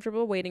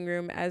uncomfortable waiting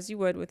room as you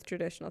would with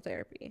traditional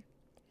therapy.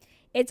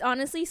 It's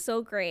honestly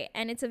so great,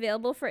 and it's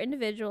available for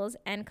individuals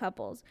and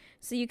couples,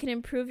 so you can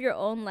improve your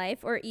own life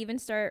or even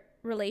start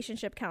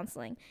relationship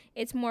counseling.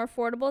 It's more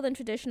affordable than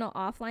traditional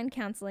offline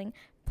counseling,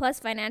 plus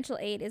financial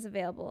aid is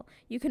available.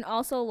 You can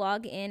also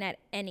log in at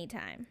any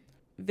time.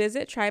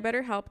 Visit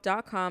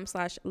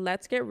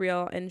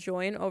trybetterhelp.com/letsgetreal and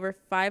join over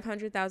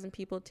 500,000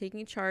 people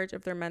taking charge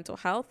of their mental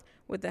health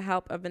with the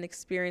help of an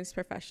experienced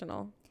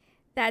professional.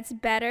 That's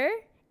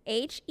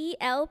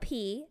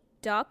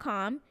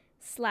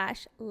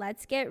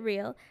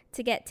betterhelp.com/letsgetreal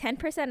to get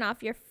 10%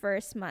 off your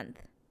first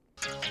month.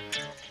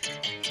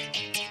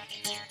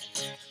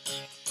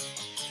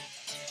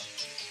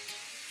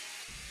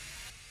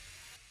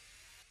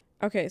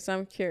 Okay, so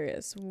I'm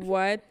curious.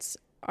 What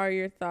are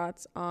your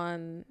thoughts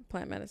on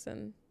plant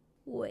medicine?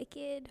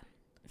 Wicked.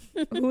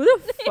 Who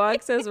the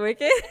fuck says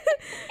wicked?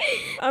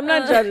 I'm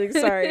not judging,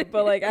 sorry,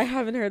 but like I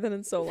haven't heard that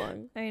in so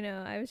long. I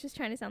know. I was just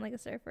trying to sound like a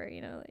surfer,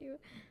 you know, like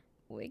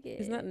wicked.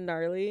 Isn't that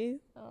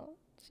gnarly? Oh,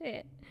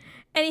 shit.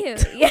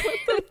 Anywho, yeah. What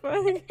the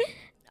fuck?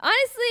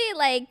 Honestly,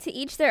 like to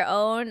each their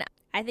own.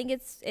 I think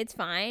it's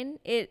fine.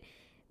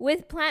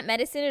 With plant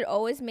medicine, it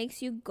always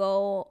makes you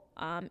go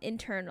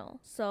internal.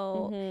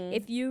 So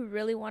if you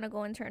really want to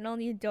go internal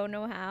and you don't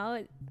know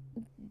how,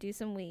 do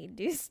some weed,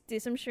 do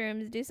some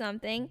shrooms, do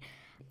something.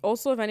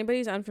 Also, if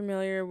anybody's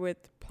unfamiliar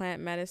with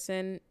plant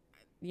medicine,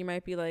 you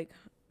might be like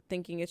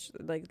thinking it's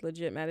like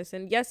legit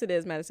medicine. Yes, it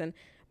is medicine,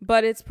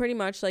 but it's pretty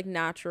much like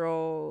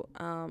natural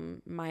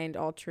mind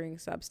altering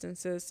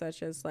substances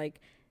such as like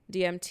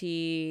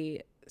DMT,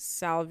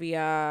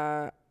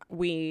 salvia,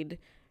 weed,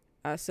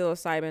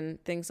 psilocybin,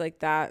 things like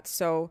that.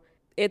 So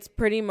it's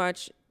pretty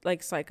much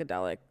like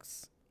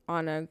psychedelics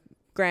on a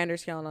grander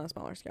scale and on a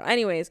smaller scale.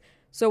 Anyways,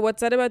 so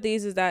what's said about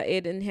these is that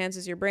it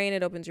enhances your brain,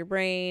 it opens your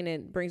brain,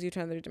 it brings you to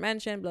another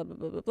dimension, blah, blah,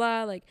 blah, blah,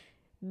 blah. Like,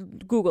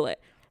 Google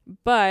it.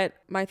 But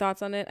my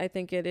thoughts on it, I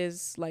think it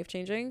is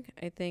life-changing.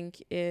 I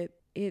think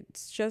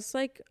it's just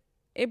like,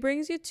 it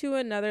brings you to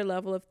another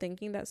level of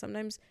thinking that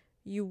sometimes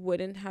you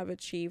wouldn't have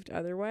achieved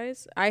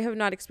otherwise. I have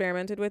not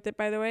experimented with it,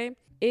 by the way.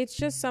 It's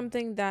just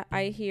something that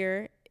I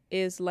hear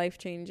is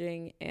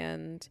life-changing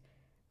and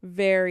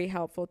very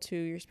helpful to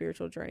your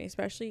spiritual journey.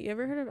 Especially, you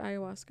ever heard of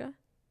ayahuasca?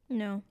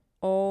 No.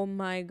 Oh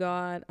my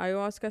God.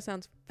 Ayahuasca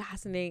sounds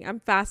fascinating. I'm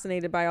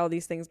fascinated by all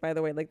these things, by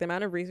the way. Like the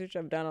amount of research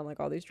I've done on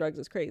like all these drugs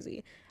is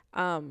crazy.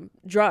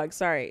 Drugs,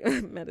 sorry.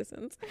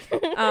 Medicines.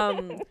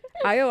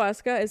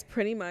 Ayahuasca is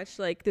pretty much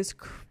like this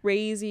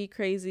crazy,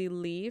 crazy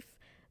leaf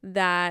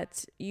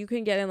that you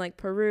can get in like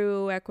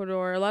Peru,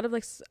 Ecuador, a lot of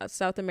like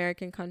South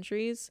American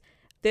countries.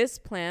 This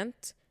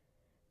plant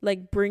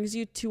like brings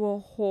you to a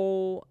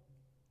whole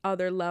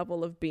other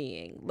level of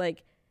being.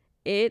 Like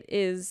it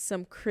is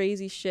some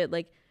crazy shit.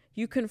 Like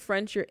you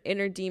confront your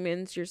inner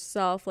demons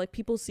yourself. Like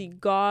people see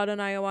God on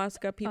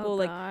ayahuasca. People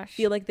like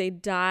feel like they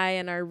die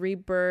and are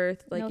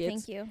rebirthed. Like, no,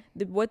 thank you.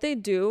 What they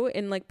do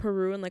in like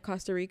Peru and like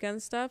Costa Rica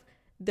and stuff.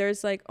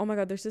 There's like, oh my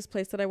God, there's this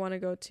place that I want to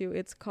go to.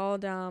 It's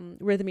called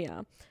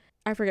Rhythmia.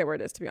 I forget where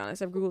it is, to be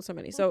honest. I've Googled so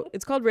many. So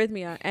it's called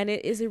Rhythmia, and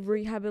it is a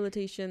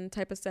rehabilitation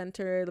type of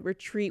center,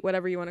 retreat,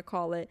 whatever you want to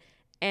call it.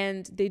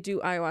 And they do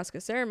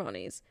ayahuasca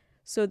ceremonies.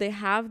 So they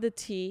have the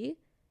tea,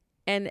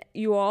 and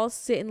you all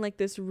sit in like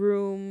this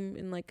room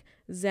in like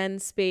Zen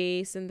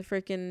space in the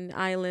freaking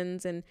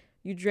islands, and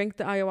you drink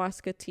the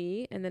ayahuasca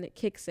tea, and then it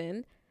kicks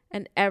in,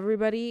 and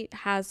everybody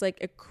has like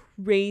a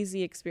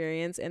crazy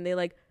experience, and they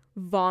like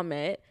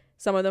vomit.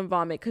 Some of them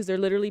vomit because they're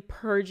literally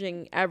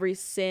purging every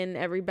sin,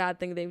 every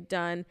bad thing they've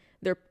done,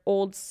 their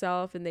old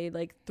self, and they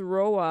like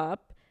throw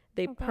up.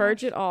 They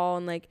purge it all,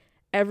 and like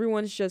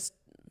everyone's just,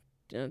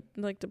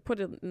 like, to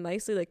put it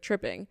nicely, like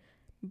tripping.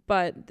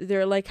 But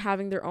they're like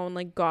having their own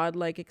like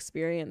godlike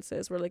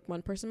experiences where like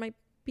one person might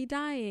be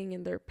dying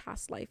in their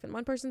past life, and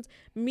one person's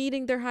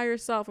meeting their higher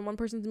self, and one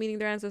person's meeting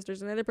their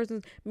ancestors, and the other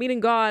person's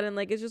meeting God, and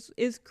like it's just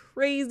is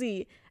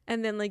crazy.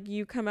 And then like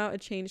you come out a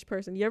changed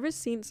person. You ever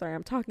seen, sorry,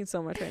 I'm talking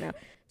so much right now,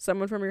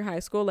 someone from your high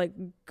school like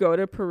go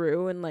to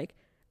Peru and like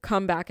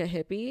come back a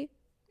hippie?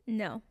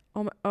 No.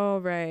 Oh,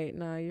 right.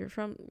 No, you're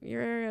from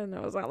your area.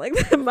 No, it's not like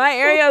that. My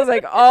area is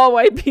like all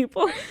white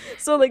people.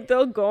 So like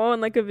they'll go on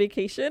like a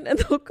vacation and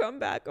they'll come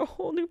back a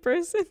whole new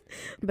person.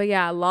 But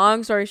yeah,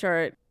 long story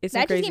short, it's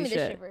some That just crazy gave me the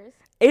shit. shivers.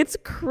 It's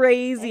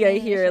crazy. I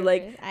gave me the hear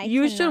like shivers.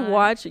 you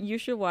cannot.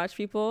 should watch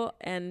people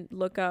and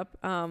look up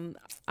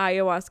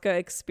ayahuasca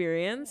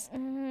experience,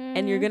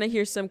 and you're gonna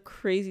hear some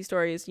crazy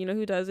stories. You know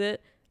who does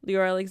it?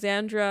 Leora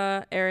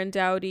Alexandra, Aaron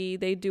Dowdy.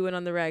 They do it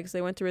on the regs.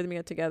 They went to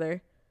Rhythmia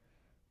together.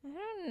 I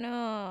don't know.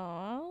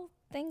 I'll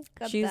think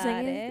about She's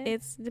like, it.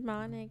 it's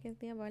demonic, it's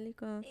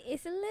diabolical.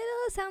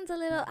 Sounds a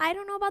little, I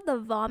don't know about the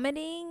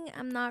vomiting.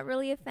 I'm not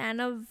really a fan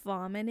of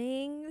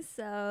vomiting,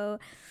 so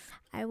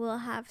I will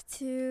have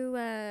to,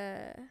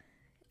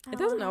 It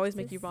doesn't always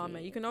make you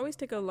vomit. You can always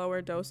take a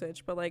lower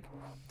dosage, but like,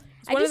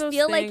 it's I one of just those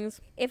feel things.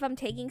 like if I'm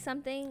taking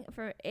something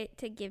for it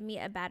to give me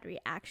a bad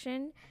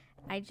reaction,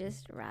 I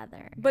just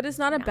rather. But it's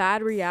not a not.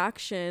 bad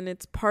reaction.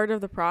 It's part of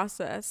the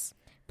process.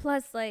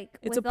 Plus, like,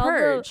 It's with a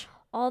purge.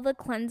 all the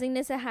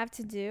cleansingness I have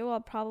to do, I'll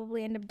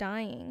probably end up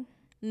dying.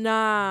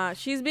 Nah,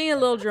 she's being a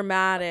little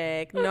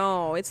dramatic.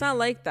 No, it's not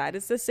like that.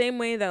 It's the same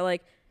way that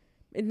like,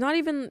 it's not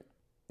even.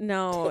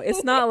 No,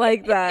 it's not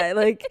like that.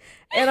 Like,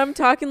 and I'm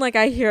talking like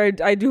I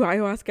do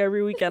ayahuasca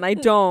every weekend. I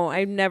don't.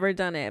 I've never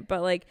done it,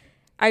 but like,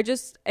 I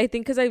think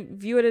because I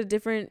view it a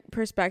different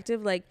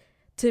perspective. Like,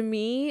 to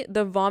me,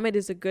 the vomit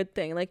is a good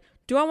thing. Like,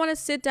 do I want to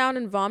sit down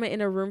and vomit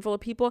in a room full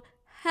of people?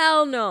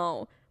 Hell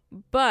no.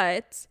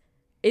 But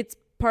it's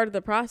part of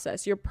the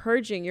process. You're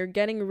purging. You're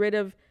getting rid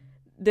of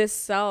this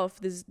self,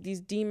 these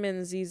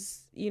demons,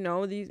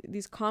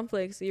 these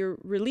conflicts you're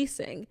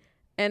releasing.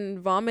 And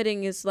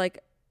vomiting is like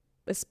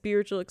a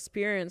spiritual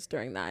experience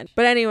during that.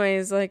 But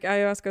anyways, like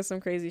ayahuasca is some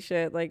crazy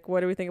shit. Like, what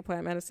do we think of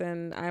plant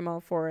medicine? I'm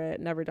all for it.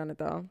 Never done it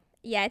though.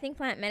 Yeah, I think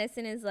plant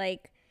medicine is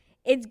like,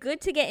 it's good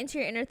to get into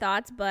your inner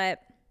thoughts,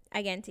 but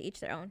again, to each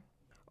their own.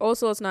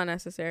 Also, it's not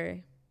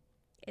necessary.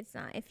 It's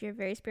not. If you're a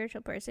very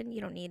spiritual person, you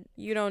don't need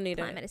it.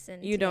 plant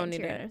medicine. You to don't get into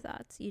need your it. inner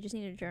thoughts. You just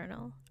need a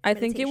journal. I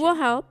think it will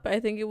meditation. help. I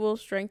think it will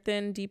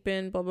strengthen,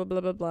 deepen, blah blah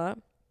blah blah blah.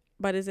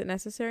 But is it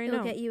necessary? It'll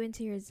No. get you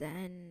into your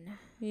zen.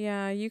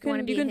 Yeah, you wanna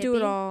can be you a can do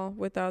it hippie? all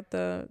without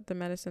the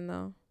medicine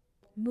though.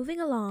 Moving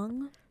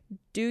along.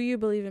 Do you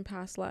believe in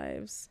past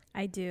lives?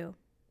 I do.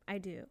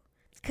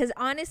 Because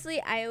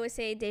honestly, I always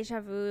say deja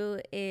vu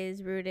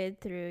is rooted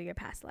through your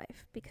past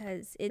life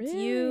because it's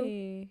you.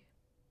 Really?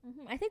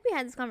 I think we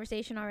had this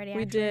conversation already.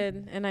 We actually.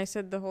 did, and I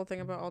said the whole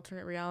thing about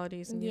alternate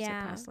realities, and you said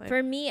past life.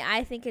 For me,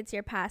 I think it's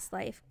your past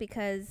life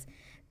because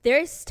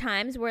there's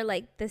times where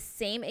like the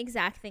same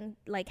exact thing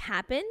like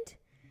happened.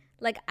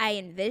 Like I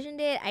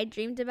envisioned it, I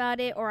dreamed about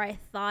it, or I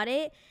thought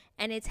it,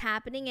 and it's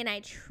happening, and I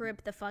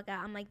trip the fuck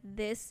out. I'm like,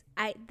 this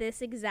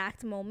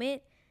exact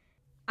moment,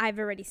 I've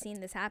already seen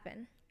this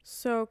happen.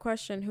 So,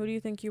 question: who do you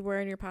think you were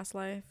in your past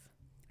life?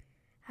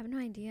 I have no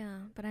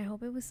idea, but I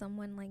hope it was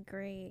someone like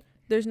great.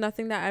 There's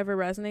nothing that ever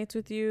resonates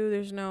with you.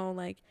 There's no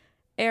like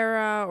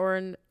era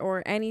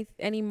or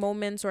any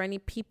moments or any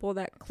people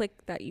that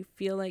click that you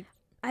feel like.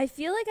 I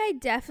feel like I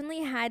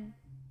definitely had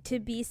to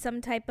be some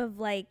type of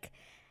like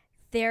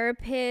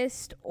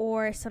therapist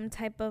or some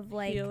type of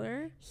like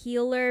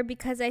healer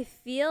because I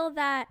feel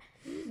that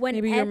when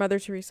maybe your Mother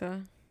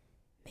Teresa.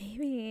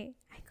 Maybe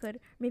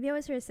I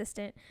was her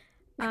assistant.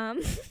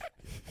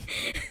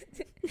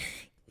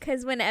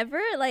 Because whenever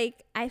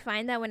like I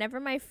find that whenever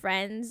my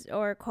friends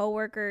or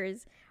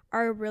coworkers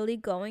are really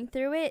going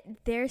through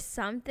it, there's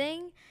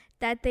something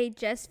that they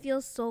just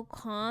feel so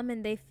calm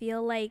and they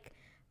feel like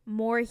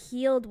more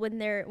healed when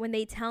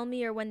they tell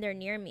me or when they're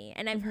near me.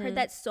 And I've heard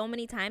that so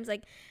many times,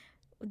 like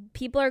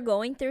people are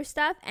going through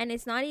stuff and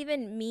it's not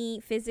even me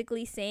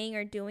physically saying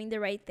or doing the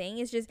right thing.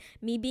 It's just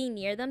me being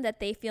near them that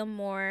they feel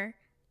more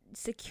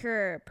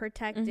secure,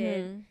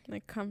 protected,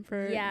 like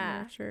comfort,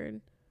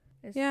 nurtured.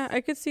 Yeah, I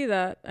could see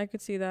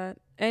that.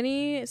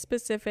 Any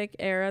specific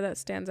era that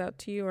stands out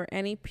to you or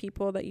any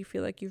people that you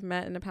feel like you've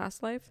met in a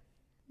past life?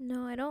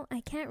 No, I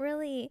can't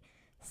really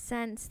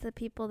sense the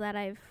people that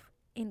I've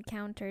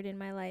encountered in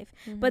my life.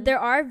 But there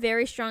are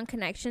very strong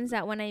connections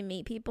that when I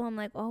meet people, I'm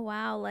like, oh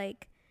wow,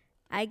 like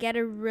I get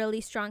a really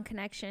strong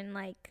connection,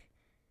 like,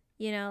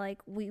 you know, like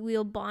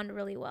we'll bond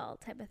really well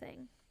type of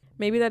thing.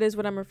 Maybe that is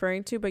what I'm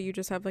referring to, but you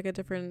just have like a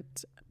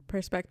different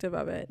perspective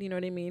of it. You know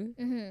what I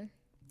mean?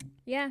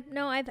 Yeah,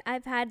 no,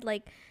 I've had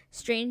like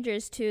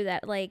strangers too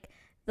that like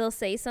they'll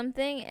say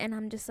something and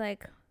I'm just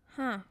like,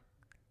 huh,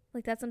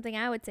 like that's something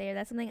I would say or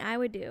that's something I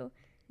would do.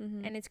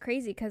 And it's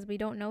crazy because we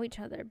don't know each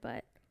other,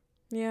 but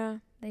yeah,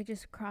 they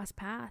just cross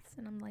paths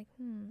and I'm like,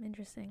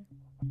 interesting.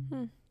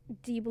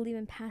 Do you believe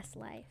in past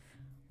life?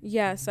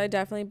 Yes, I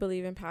definitely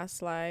believe in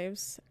past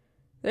lives.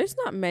 There's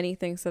not many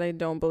things that I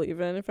don't believe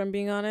in, if I'm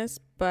being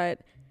honest,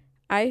 but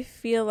I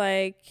feel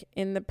like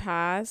in the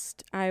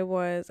past I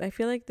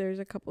feel like there's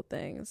a couple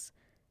things.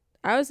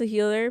 I was a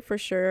healer for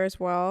sure as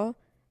well.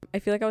 I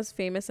feel like I was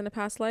famous in a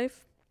past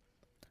life.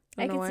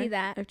 I can see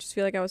that. I just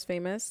feel like I was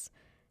famous.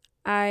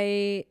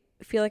 I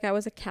feel like I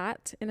was a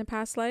cat in a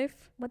past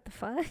life. What the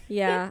fuck?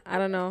 Yeah, I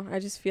don't know. I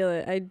just feel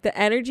it. The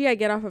energy I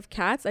get off of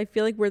cats, I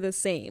feel like we're the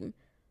same.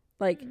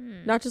 Like,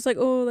 not just like,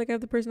 oh, like I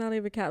have the personality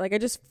of a cat. Like, I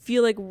just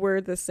feel like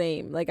we're the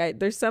same. Like,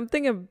 there's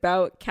something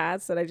about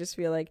cats that I just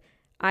feel like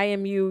I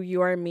am you,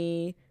 you are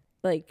me.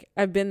 Like,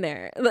 I've been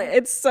there. Like,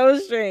 it's so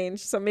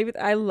strange. So maybe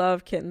I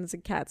love kittens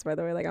and cats, by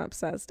the way. Like, I'm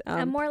obsessed.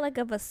 I'm more like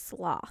of a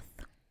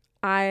sloth.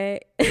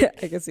 I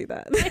can see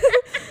that.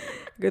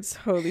 I could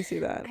totally see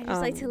that. I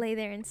just like to lay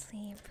there and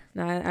sleep.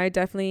 No,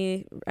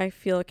 I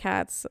feel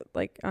cats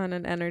like on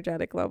an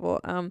energetic level.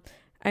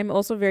 I'm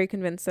also very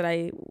convinced that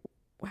I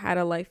had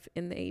a life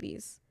in the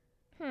 80s.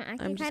 I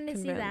can kind of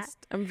see that.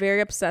 I'm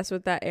very obsessed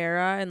with that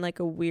era in like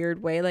a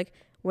weird way. Like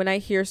when I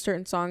hear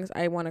certain songs,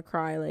 I want to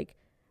cry. Like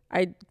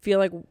I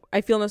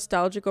feel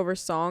nostalgic over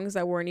songs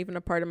that weren't even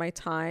a part of my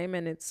time,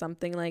 and it's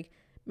something like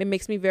it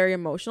makes me very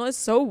emotional. It's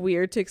so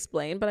weird to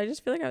explain, but I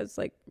just feel like I was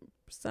like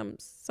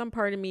some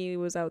part of me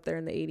was out there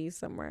in the 80s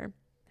somewhere.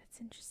 That's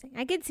interesting.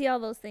 I could see all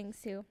those things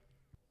too.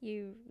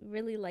 You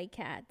really like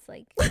cats.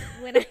 Like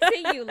when I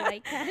say you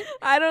like cats,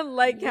 I don't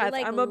like cats.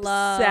 Like, I'm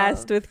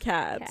obsessed with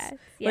cats.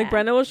 Yeah. Like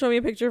Brenda will show me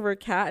a picture of her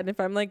cat, and if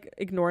I'm like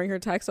ignoring her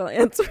text, I'll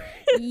answer.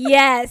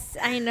 Yes,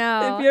 I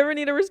know. If you ever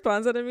need a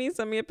response out of me,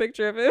 send me a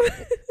picture of him.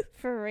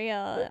 For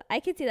real, I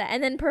could see that.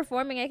 And then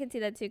performing, I could see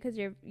that too, because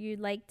you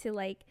like to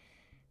like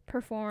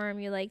perform,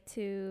 you like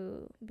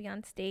to be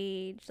on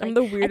stage. Like, I'm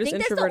the weirdest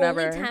introvert ever.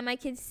 I think that's the only time I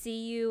could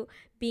see you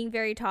being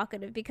very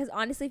talkative, because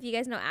honestly, if you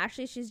guys know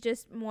Ashley, she's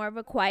just more of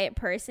a quiet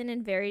person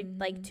and very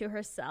like to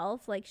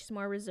herself, like she's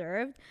more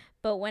reserved.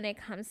 But when it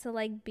comes to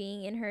like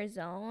being in her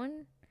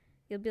zone,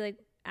 you'll be like,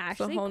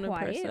 Ashley,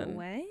 quiet?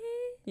 What?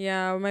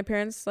 Yeah, when my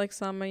parents like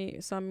saw me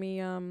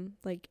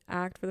like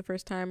act for the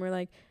first time, or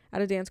like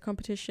at a dance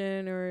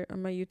competition or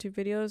on my YouTube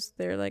videos,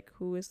 they're like,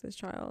 who is this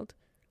child?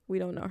 We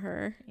don't know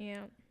her.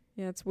 Yeah,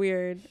 it's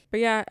weird. But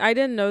yeah, I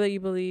didn't know that you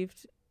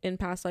believed in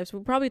past lives.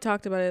 We probably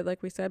talked about it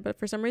like we said, but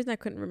for some reason I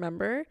couldn't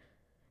remember.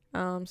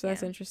 So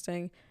that's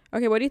interesting.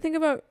 Okay, what do you think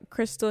about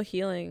crystal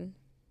healing?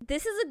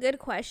 This is a good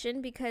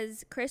question,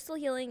 because crystal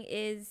healing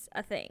is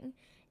a thing.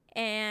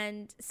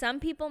 And some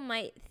people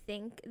might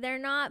think they're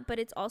not, but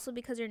it's also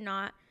because you're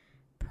not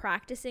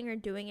practicing or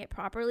doing it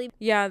properly.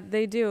 Yeah,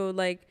 they do.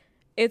 Like,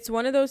 it's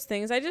one of those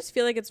things. I just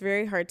feel like it's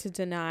very hard to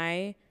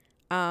deny.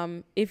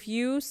 If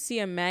you see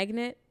a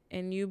magnet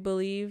and you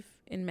believe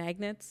in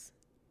magnets,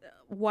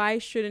 why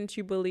shouldn't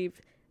you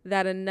believe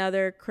that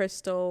another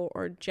crystal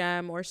or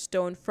gem or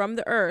stone from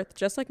the earth,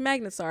 just like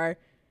magnets are,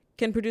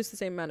 can produce the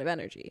same amount of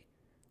energy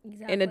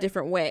in a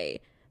different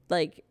way?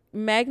 Like,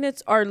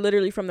 magnets are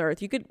literally from the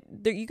earth. You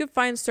could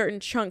find certain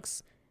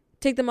chunks,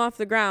 take them off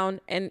the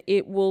ground, and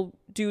it will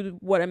do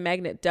what a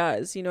magnet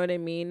does. You know what I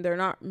mean? They're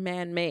not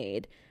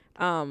man-made.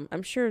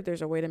 I'm sure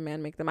there's a way to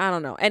man-make them. I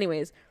don't know.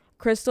 Anyways,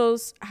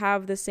 crystals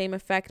have the same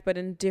effect, but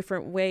in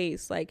different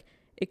ways. Like,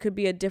 it could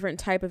be a different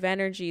type of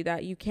energy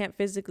that you can't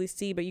physically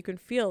see, but you can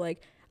feel.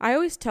 Like, I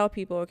always tell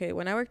people, okay,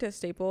 when I worked at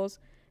Staples,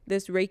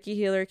 this Reiki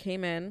healer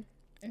came in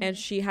and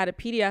she had a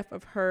PDF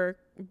of her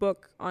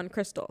book on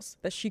crystals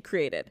that she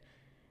created.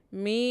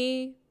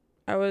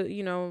 I was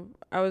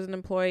an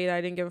employee.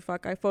 I didn't give a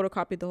fuck. I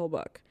photocopied the whole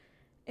book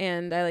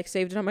and I like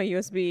saved it on my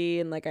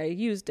USB and like I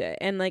used it.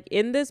 And like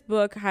in this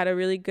book had a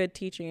really good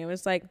teaching. It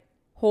was like,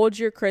 hold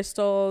your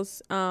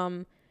crystals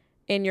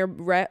in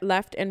your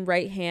left and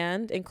right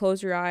hand and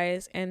close your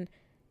eyes and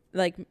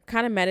like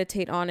kind of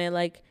meditate on it.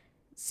 Like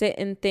sit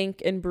and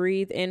think and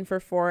breathe in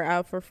for 4,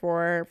 out for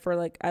 4 for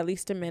like at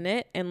least a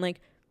minute, and like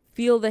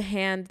feel the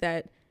hand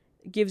that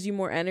gives you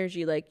more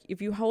energy. Like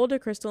if you hold a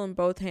crystal in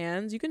both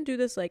hands, you can do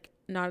this like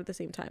not at the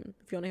same time.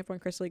 If you only have one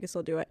crystal, you can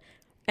still do it,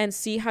 and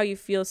see how you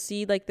feel.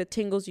 See like the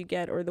tingles you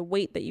get, or the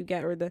weight that you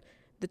get, or the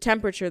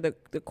temperature, the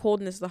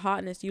coldness, the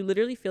hotness. You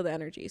literally feel the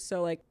energy.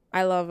 So like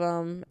I love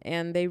them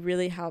and they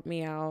really help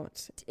me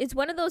out. It's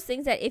one of those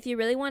things that if you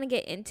really want to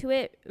get into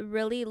it,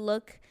 really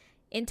look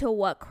into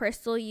what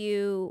crystal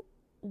you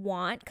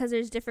want, because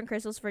there's different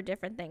crystals for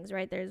different things,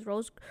 right? There's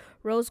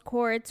rose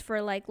quartz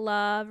for like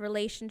love,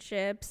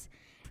 relationships.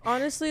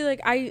 Honestly,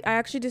 like I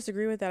actually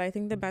disagree with that. I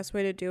think the best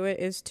way to do it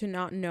is to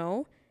not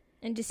know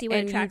and just see what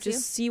attracts you.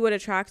 See what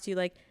attracts you.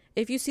 Like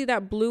if you see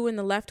that blue in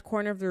the left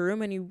corner of the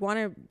room and you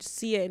want to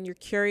see it and you're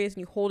curious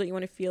and you hold it, you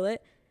want to feel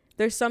it,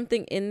 there's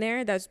something in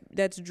there that's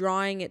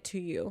drawing it to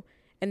you.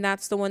 And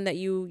that's the one that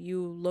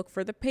you look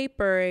for the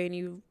paper and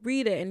you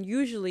read it. And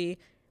usually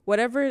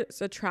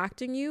whatever's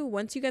attracting you,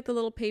 once you get the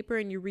little paper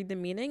and you read the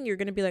meaning, you're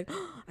going to be like,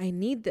 oh, I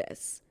need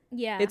this.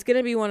 Yeah. It's going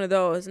to be one of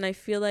those. And I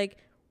feel like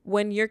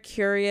when you're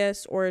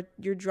curious or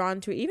you're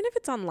drawn to it, even if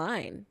it's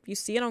online, you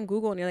see it on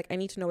Google and you're like, I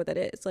need to know what that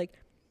is. Like,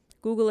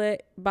 Google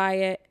it, buy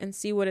it, and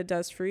see what it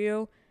does for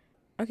you.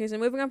 Okay, so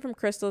moving on from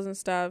crystals and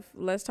stuff,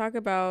 let's talk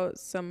about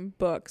some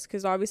books,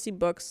 because obviously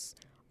books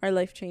are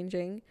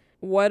life-changing.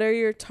 What are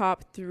your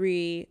top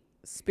 3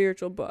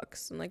 spiritual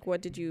books? And like,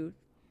 what's the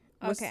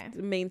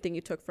main thing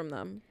you took from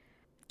them?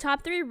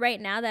 Top 3 right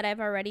now that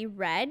I've already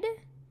read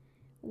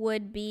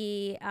would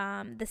be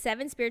The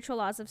 7 Spiritual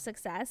Laws of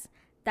Success.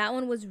 That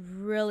one was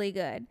really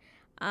good.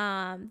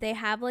 They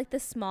have like the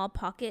small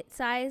pocket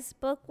size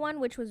book one,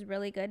 which was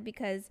really good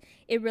because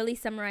it really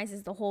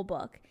summarizes the whole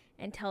book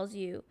and tells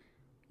you,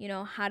 you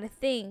know, how to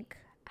think,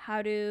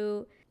 how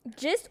to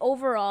just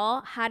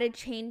overall how to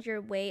change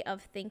your way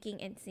of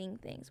thinking and seeing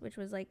things, which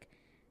was like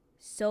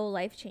so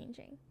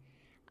life-changing.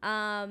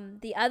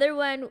 The other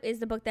one is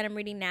the book that I'm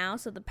reading now,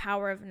 so The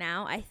Power of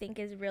Now. I think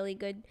is really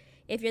good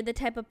if you're the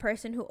type of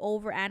person who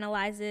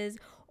overanalyzes,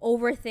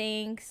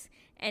 overthinks,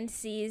 and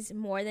sees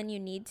more than you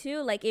need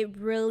to. Like, it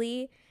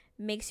really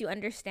makes you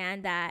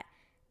understand that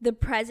the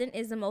present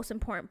is the most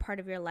important part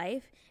of your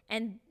life,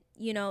 and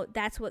you know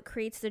that's what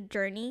creates the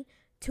journey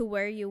to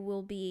where you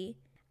will be.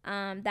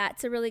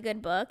 That's a really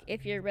good book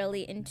if you're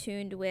really in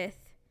tune with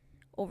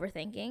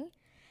overthinking.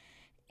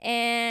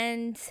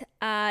 And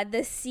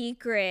The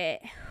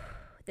Secret's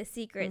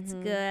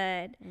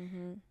good.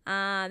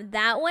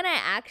 That one I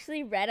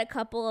actually read a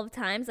couple of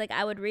times. Like,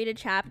 I would read a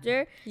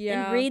chapter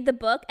and read the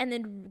book and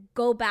then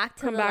go back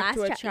to Come the back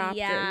last to a chapter.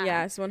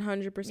 Yes,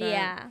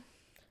 100%.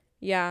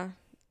 Yeah.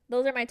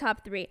 Those are my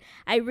top 3.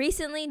 I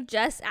recently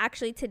just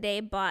actually today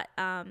bought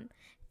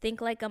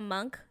Think Like a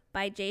Monk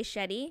by Jay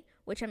Shetty,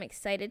 which I'm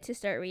excited to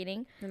start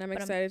reading. And I'm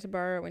excited to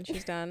borrow it when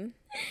she's done.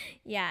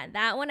 Yeah,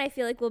 that one I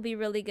feel like will be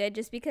really good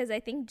just because I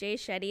think Jay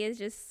Shetty is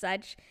just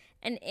such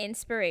an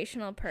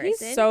inspirational person.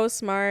 He's so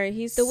smart.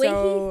 He's the way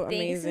so he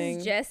thinks amazing.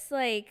 is just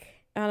like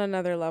on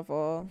another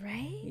level.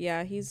 Right?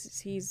 Yeah,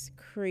 he's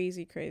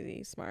crazy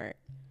smart.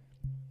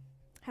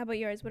 How about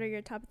yours? What are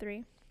your top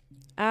 3?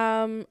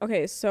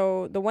 Okay,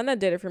 so the one that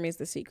did it for me is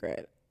The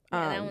Secret.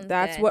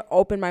 That's good. what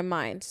opened my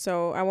mind.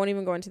 So I won't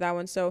even go into that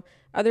one. So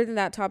other than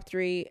that, top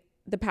 3,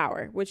 The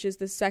Power, which is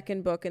the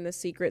second book in the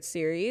Secret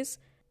series.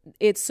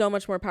 It's so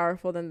much more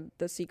powerful than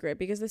The Secret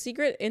because The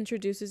Secret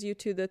introduces you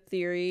to the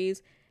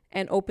theories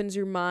and opens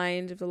your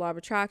mind of the law of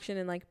attraction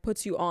and like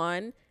puts you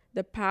on.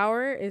 The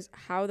Power is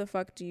how the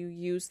fuck do you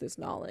use this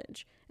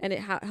knowledge, and it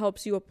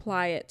helps you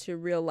apply it to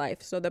real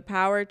life. So The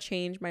Power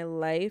changed my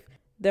life.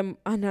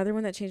 Another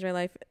one that changed my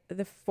life,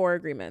 The 4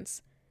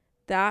 Agreements.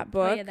 That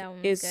book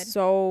is good.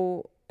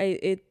 So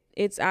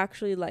it's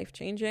actually life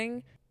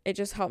changing. It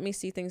just helped me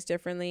see things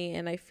differently,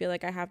 and I feel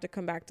like I have to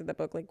come back to the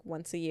book like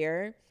once a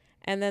year.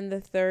 And then the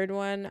third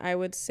one, I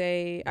would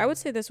say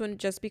this one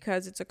just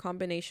because it's a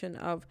combination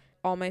of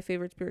all my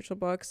favorite spiritual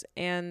books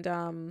and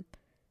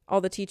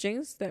all the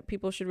teachings that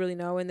people should really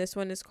know. And this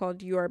one is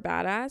called You Are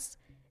Badass.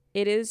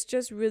 It is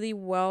just really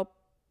well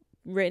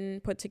written,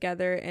 put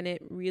together, and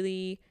it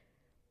really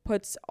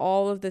puts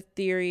all of the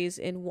theories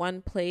in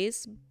one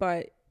place,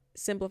 but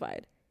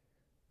simplified.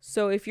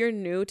 So if you're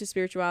new to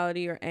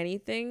spirituality or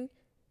anything,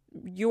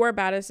 You Are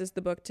Badass is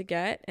the book to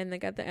get. And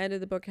like at the end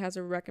of the book, it has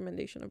a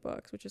recommendation of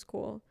books, which is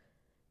cool.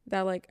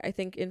 That like I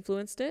think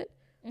influenced it.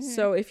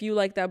 So if you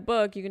like that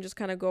book, you can just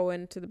kind of go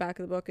into the back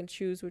of the book and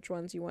choose which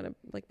ones you want to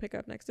like pick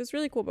up next. It's a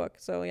really cool book.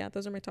 So yeah,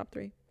 those are my top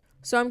 3.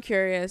 So I'm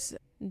curious,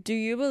 do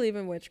you believe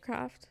in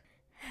witchcraft?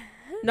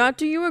 Not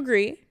do you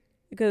agree,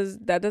 because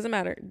that doesn't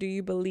matter. Do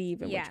you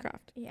believe in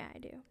witchcraft? Yeah, I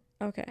do.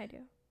 Okay. I do.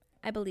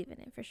 I believe in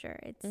it for sure.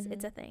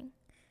 It's a thing.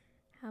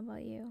 How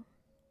about you?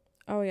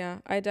 Oh yeah,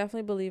 I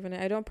definitely believe in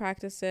it. I don't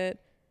practice it,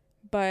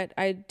 but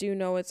I do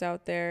know it's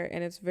out there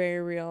and it's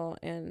very real,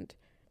 and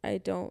I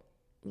don't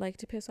like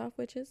to piss off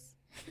witches.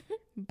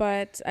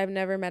 But I've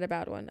never met a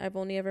bad one. I've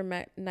only ever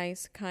met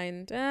nice,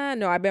 kind.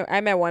 No, I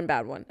met one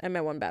bad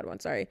one.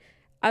 Sorry.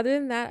 Other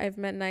than that, I've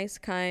met nice,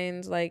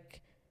 kind,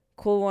 like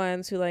cool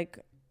ones who like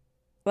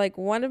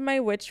one of my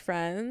witch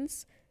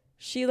friends.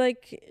 She's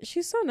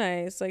so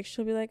nice. Like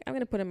she'll be like, I'm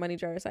gonna put a money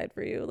jar aside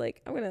for you.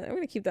 Like I'm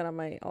gonna keep that on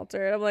my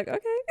altar. And I'm like,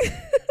 okay,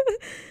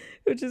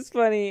 which is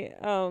funny.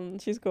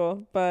 She's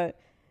cool, but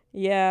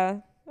yeah,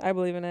 I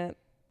believe in it.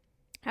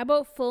 How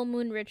about full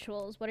moon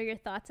rituals? What are your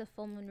thoughts of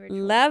full moon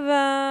rituals? Love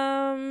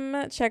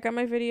them. Check out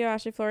my video,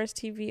 Ashley Flores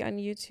TV on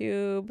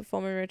YouTube, full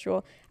moon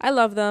ritual. I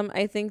love them.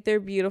 I think they're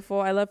beautiful.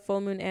 I love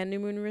full moon and new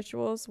moon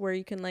rituals where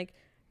you can like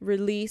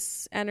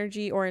release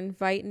energy or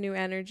invite new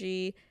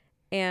energy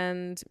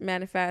and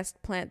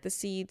manifest, plant the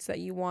seeds that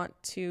you want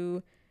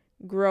to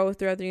grow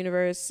throughout the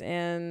universe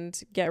and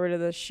get rid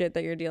of the shit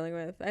that you're dealing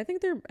with. I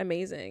think they're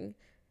amazing.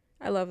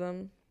 I love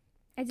them.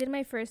 I did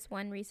my first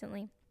one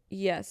recently.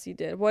 Yes, you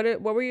did.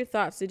 What were your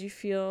thoughts? Did you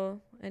feel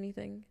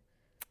anything?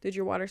 Did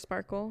your water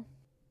sparkle?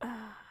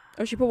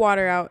 Oh, she put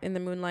water out in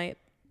the moonlight.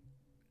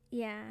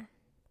 Yeah.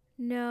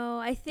 No,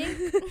 I think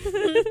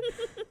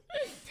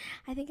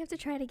I think I have to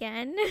try it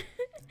again.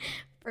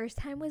 First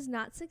time was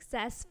not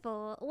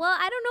successful. Well,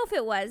 I don't know if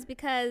it was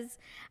because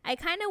I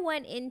kind of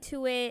went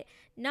into it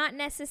not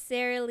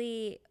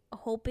necessarily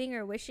hoping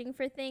or wishing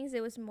for things.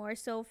 It was more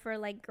so for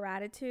like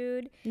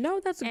gratitude. No,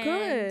 that's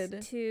and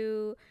good.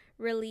 To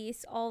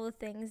release all the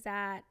things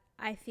that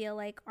I feel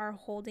like are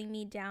holding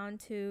me down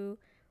to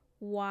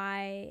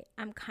why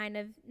I'm kind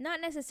of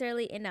not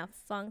necessarily in a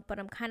funk, but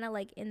I'm kind of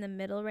like in the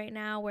middle right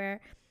now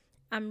where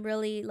I'm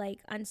really like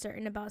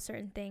uncertain about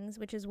certain things,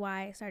 which is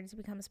why I started to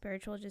become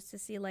spiritual, just to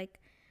see like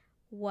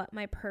what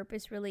my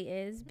purpose really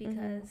is,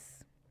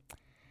 because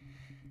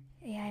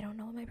Yeah, I don't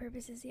know what my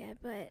purpose is yet,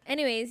 but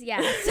anyways,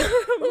 yeah. So,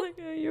 I'm like,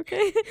 are you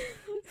okay?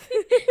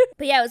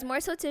 but yeah, it was more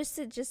so just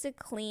to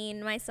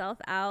clean myself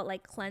out,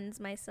 like cleanse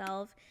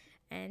myself,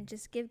 and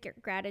just give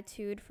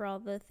gratitude for all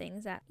the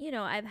things that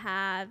I've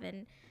have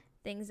and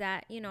things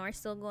that are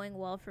still going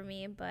well for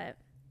me. But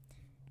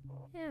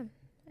yeah,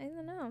 I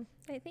don't know.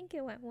 I think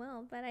it went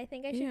well, but I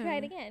think I should try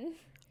it again.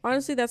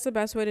 Honestly, that's the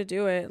best way to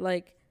do it.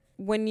 Like,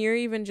 when you're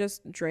even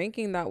just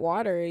drinking that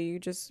water, you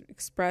just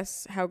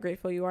express how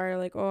grateful you are.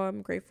 Like, oh,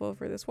 I'm grateful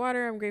for this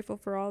water. I'm grateful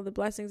for all the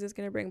blessings it's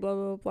going to bring, blah,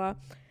 blah, blah, blah.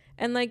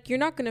 And, like, you're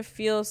not going to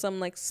feel some,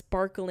 like,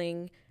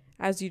 sparkling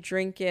as you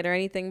drink it or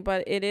anything.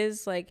 But it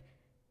is, like,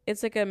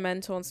 it's, like, a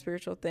mental and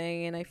spiritual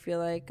thing. And I feel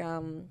like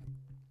I'm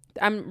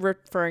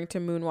referring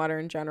to moon water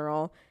in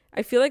general.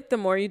 I feel like the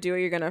more you do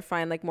it, you're going to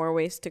find, like, more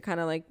ways to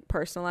kind of, like,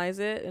 personalize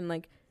it and,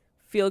 like,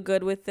 feel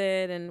good with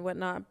it and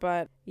whatnot.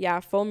 But yeah,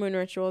 full moon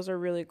rituals are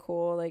really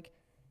cool. Like,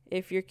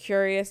 if you're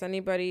curious,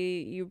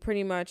 anybody, you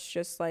pretty much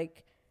just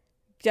like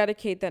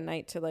dedicate that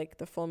night to like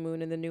the full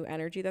moon and the new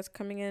energy that's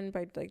coming in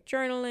by like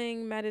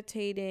journaling,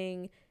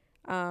 meditating,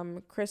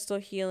 crystal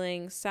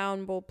healing,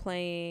 sound bowl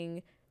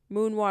playing,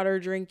 moon water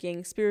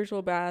drinking,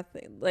 spiritual bath.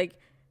 Like,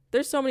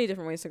 there's so many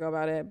different ways to go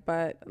about it,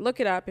 but look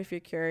it up if you're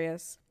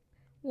curious.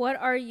 What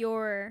are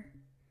your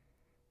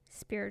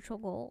spiritual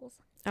goals?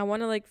 I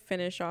want to like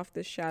finish off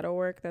this shadow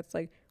work that's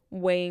like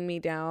weighing me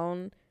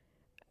down.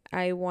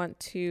 I want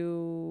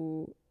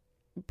to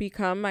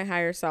become my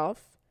higher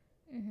self.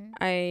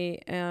 I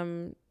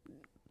am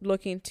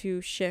looking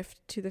to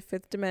shift to the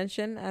 5th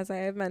dimension, as I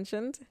have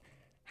mentioned.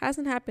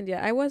 Hasn't happened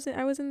yet. I was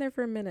in there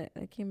for a minute.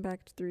 I came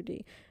back to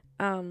 3D.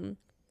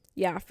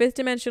 Yeah, 5th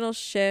dimensional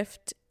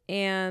shift,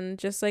 and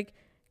just like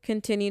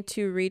continue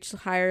to reach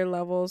higher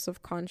levels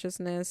of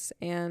consciousness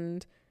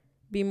and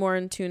be more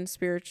in tune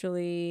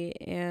spiritually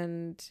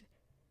and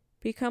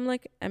become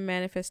like a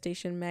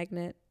manifestation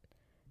magnet.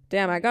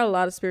 Damn, I got a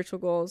lot of spiritual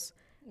goals.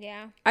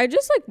 Yeah. I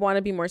just like want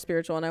to be more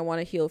spiritual, and I want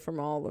to heal from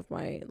all of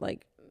my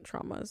like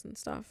traumas and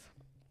stuff.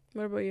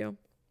 What about you?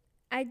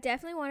 I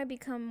definitely want to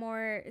become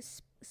more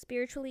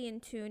spiritually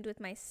in tune with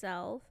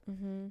myself.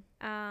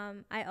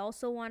 I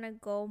also want to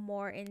go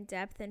more in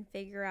depth and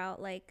figure out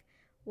like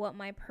what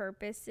my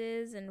purpose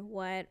is and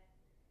what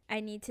I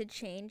need to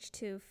change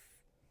to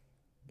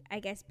I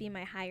guess be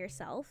my higher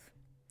self.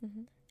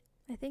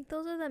 I think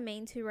those are the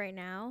main two right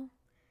now.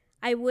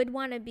 I would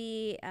want to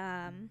be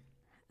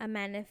a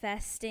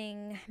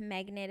manifesting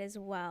magnet as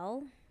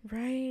well.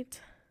 Right.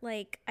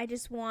 Like, I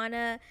just want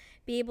to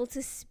be able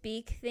to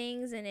speak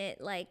things and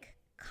it like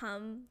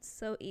come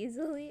so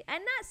easily,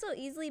 and not so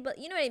easily, but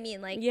you know what I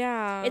mean? Like,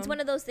 yeah, it's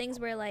one of those things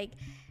where like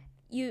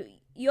you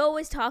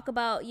always talk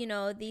about,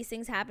 these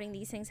things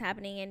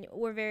happening, and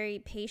we're very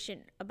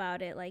patient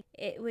about it. Like,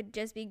 it would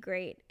just be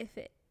great if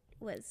it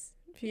was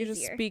if you easier.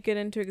 Just speak it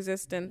into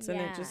existence. Yeah.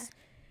 And it just,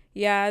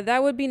 yeah,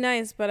 that would be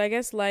nice. But I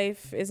guess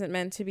life isn't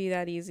meant to be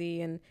that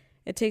easy, and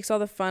it takes all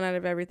the fun out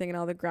of everything and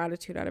all the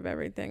gratitude out of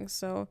everything.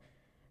 So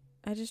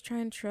I just try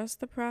and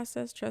trust the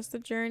process, trust the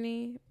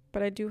journey.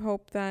 But I do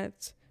hope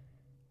that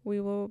we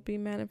will be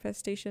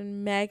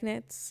manifestation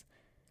magnets.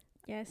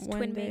 Yes,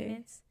 twin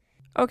magnets.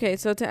 Okay,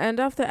 so to end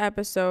off the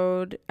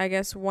episode, I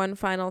guess one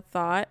final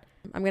thought.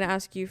 I'm going to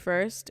ask you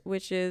first,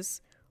 which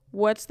is,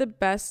 what's the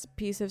best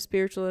piece of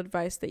spiritual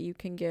advice that you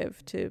can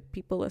give to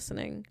people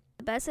listening?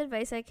 The best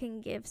advice I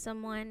can give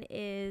someone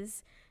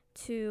is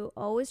to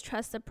always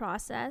trust the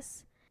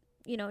process.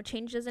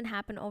 Change doesn't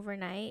happen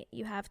overnight.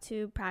 You have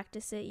to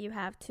practice it. You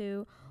have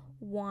to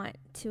want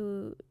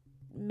to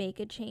make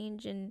a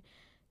change and,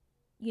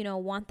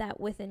 want that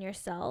within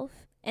yourself.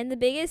 And the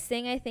biggest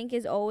thing I think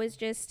is always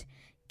just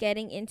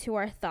getting into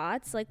our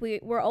thoughts. Like,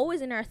 we're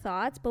always in our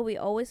thoughts, but we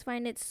always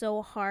find it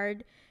so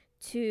hard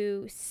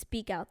to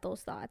speak out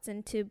those thoughts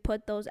and to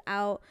put those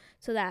out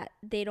so that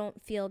they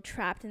don't feel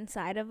trapped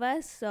inside of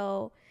us.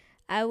 So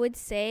I would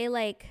say,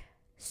 like,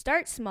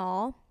 start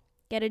small,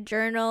 get a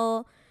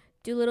journal,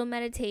 do little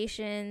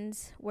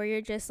meditations where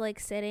you're just like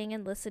sitting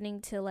and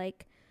listening to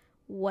like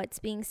what's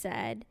being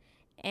said,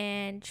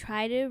 and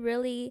try to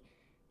really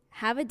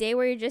have a day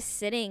where you're just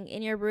sitting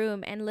in your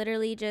room and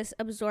literally just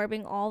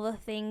absorbing all the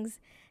things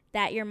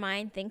that your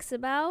mind thinks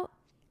about,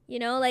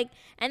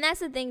 and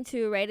that's the thing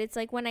too, right? It's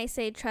like when I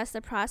say trust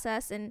the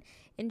process and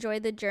enjoy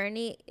the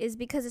journey, is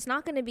because it's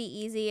not going to be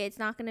easy. It's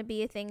not going to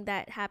be a thing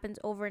that happens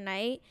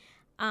overnight.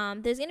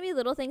 There's going to be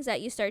little things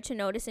that you start to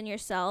notice in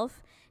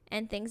yourself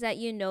and things that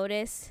you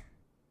notice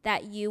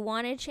that you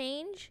want to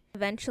change.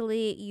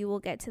 Eventually you will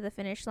get to the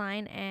finish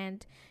line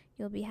and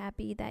you'll be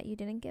happy that you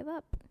didn't give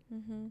up.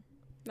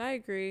 I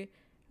agree.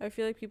 I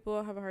feel like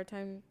people have a hard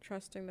time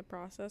trusting the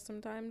process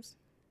sometimes.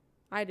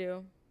 I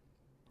do.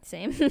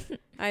 Same.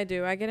 I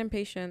do. I get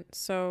impatient.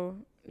 So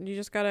you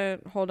just got to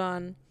hold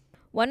on.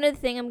 One other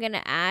thing I'm going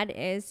to add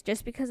is,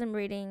 just because I'm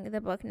reading the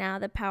book now,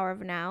 The Power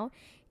of Now,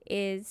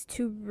 is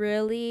to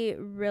really,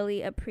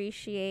 really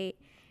appreciate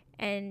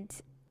and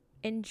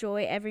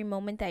enjoy every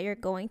moment that you're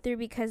going through,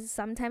 because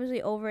sometimes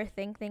we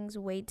overthink things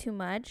way too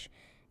much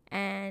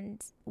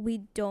and we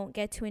don't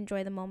get to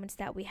enjoy the moments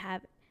that we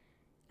have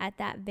at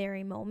that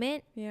very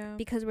moment. Yeah.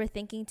 Because we're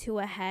thinking too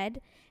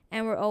ahead,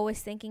 and we're always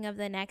thinking of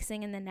the next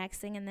thing and the next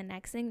thing and the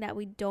next thing, that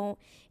we don't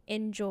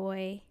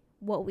enjoy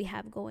what we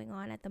have going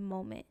on at the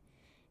moment.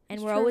 And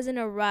It's we're true. always in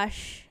a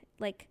rush,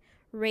 like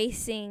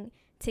racing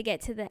to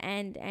get to the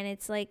end. And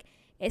it's like,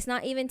 it's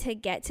not even to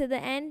get to the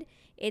end.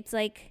 It's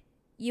like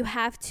you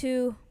have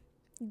to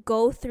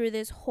go through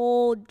this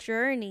whole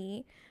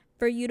journey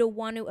for you to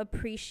want to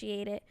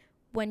appreciate it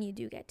when you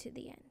do get to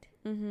the end.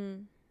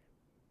 Mm-hmm.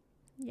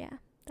 Yeah,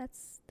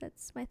 that's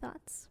my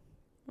thoughts.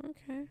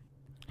 Okay.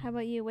 How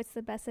about you? What's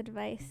the best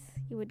advice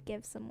you would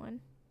give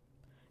someone?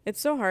 It's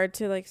so hard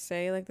to like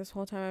say, like this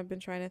whole time I've been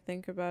trying to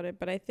think about it,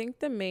 but I think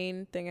the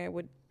main thing I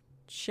would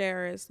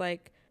share is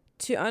like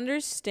to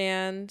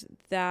understand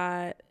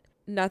that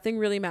nothing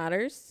really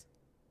matters.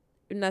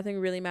 Nothing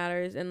really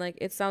matters. And like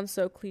it sounds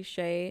so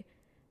cliche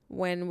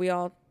when we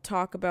all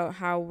talk about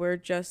how we're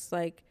just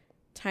like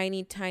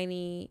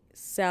tiny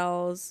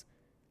cells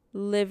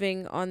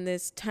living on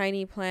this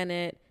tiny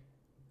planet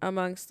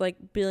amongst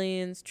like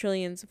billions,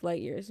 trillions of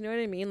light years. You know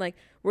what I mean? Like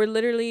we're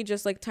literally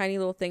just like tiny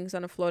little things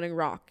on a floating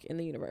rock in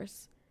the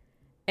universe.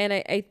 And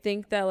I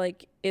think that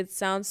like it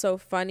sounds so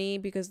funny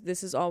because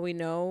this is all we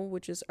know,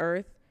 which is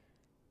Earth,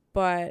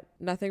 but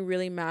nothing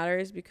really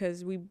matters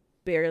because we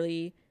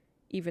barely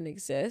even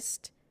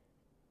exist.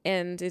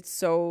 And it's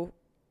so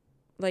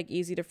like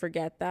easy to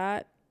forget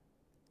that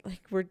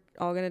like we're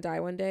all gonna die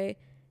one day.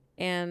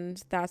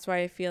 And that's why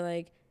I feel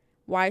like,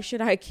 why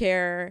should I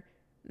care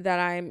that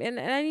I'm, and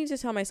I need to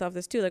tell myself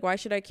this too, like why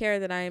should I care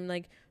that I'm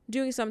like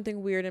doing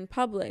something weird in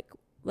public?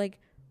 Like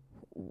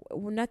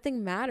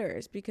nothing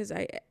matters because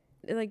I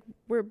like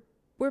we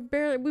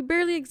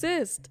barely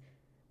exist.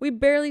 We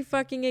barely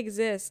fucking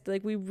exist.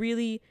 Like we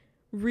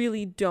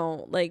really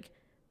don't. Like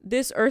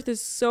this Earth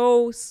is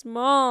so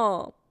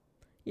small.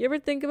 You ever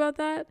think about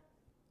that?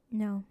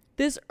 No.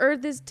 This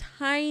Earth is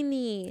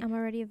tiny. I'm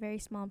already a very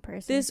small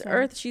person. This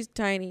Earth, she's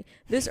tiny.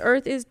 This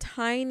Earth is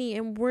tiny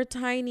and we're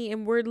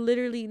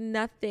literally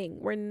nothing.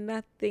 We're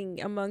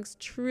nothing amongst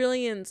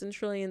trillions and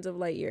trillions of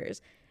light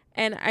years.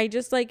 And I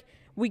just like,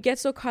 we get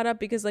so caught up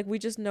because like we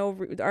just know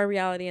our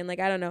reality and like,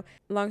 I don't know.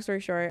 Long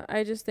story short,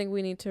 I just think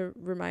we need to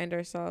remind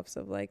ourselves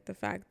of like the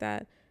fact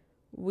that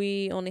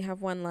we only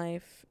have one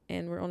life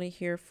and we're only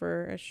here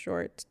for a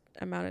short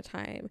amount of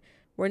time.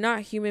 We're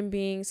not human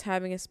beings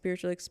having a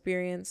spiritual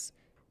experience.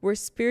 We're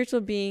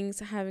spiritual beings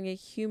having a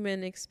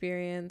human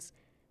experience,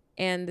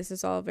 and this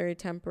is all very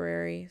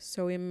temporary.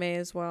 So we may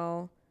as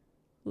well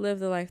live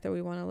the life that we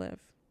want to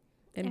live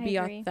and be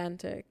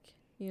authentic,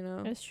 you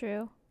know? It's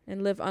true.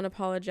 And live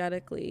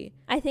unapologetically.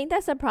 I think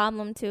that's a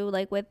problem too,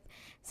 like with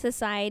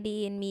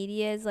society and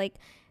media, is like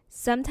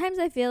sometimes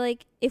I feel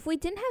like if we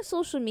didn't have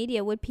social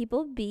media, would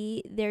people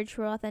be their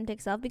true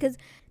authentic self? Because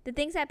the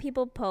things that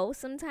people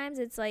post, sometimes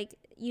it's like,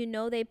 you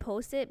know, they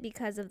post it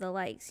because of the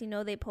likes, you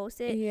know, they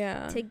post it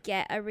to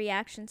get a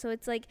reaction. So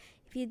it's like,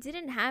 if you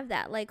didn't have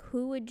that, like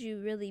who would you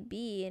really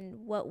be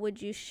and what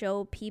would you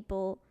show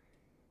people?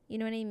 You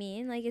know what I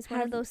mean? Like it's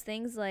one of those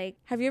things like,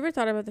 have you ever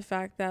thought about the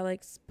fact that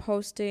like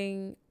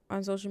posting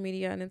on social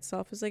media in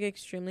itself is like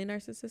extremely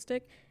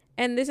narcissistic?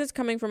 And this is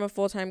coming from a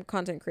full-time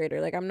content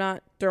creator. Like I'm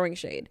not throwing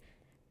shade.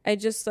 I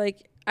just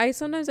like,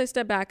 sometimes I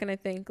step back and I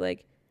think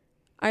like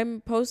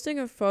I'm posting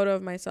a photo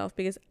of myself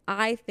because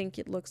I think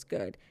it looks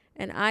good.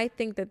 And I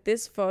think that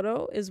this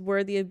photo is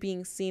worthy of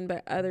being seen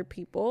by other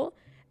people.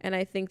 And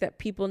I think that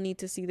people need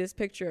to see this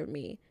picture of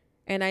me.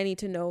 And I need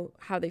to know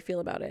how they feel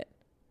about it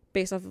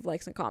based off of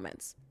likes and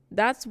comments.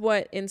 That's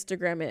what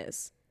Instagram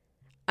is.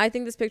 I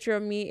think this picture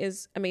of me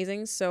is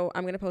amazing. So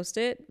I'm going to post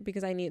it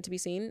because I need it to be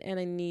seen and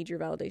I need your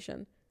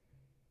validation.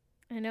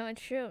 I know,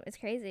 it's true. It's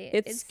crazy.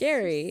 It's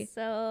scary.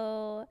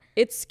 So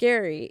it's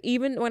scary.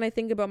 Even when I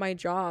think about my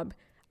job,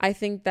 I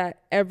think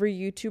that every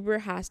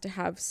YouTuber has to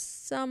have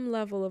some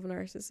level of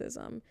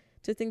narcissism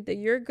to think that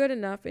you're good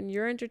enough and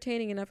you're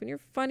entertaining enough and you're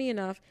funny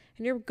enough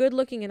and you're good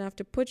looking enough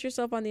to put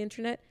yourself on the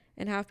internet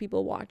and have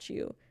people watch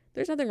you.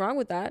 There's nothing wrong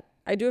with that.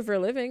 I do it for a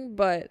living,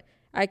 but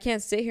I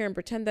can't sit here and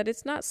pretend that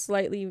it's not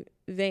slightly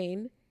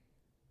vain.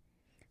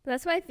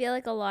 That's why I feel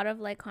like a lot of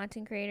like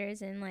content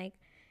creators and like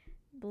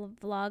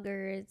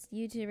vloggers,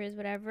 YouTubers,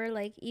 whatever,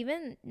 like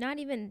even not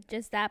even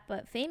just that,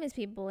 but famous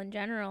people in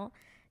general,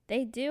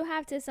 they do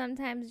have to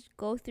sometimes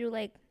go through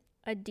like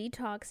a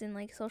detox in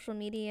like social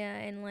media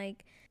and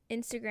like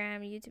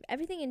Instagram, YouTube,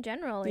 everything in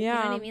general. Like, you know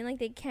what I mean? Like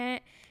they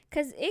can't,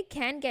 because it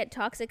can get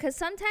toxic. Because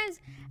sometimes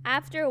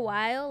after a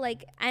while,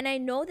 like, and I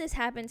know this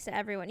happens to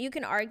everyone. You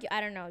can argue,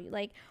 I don't know,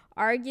 like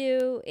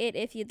argue it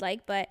if you'd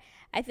like, but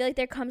I feel like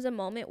there comes a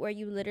moment where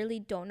you literally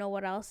don't know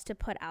what else to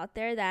put out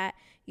there, that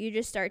you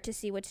just start to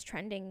see what's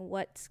trending,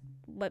 what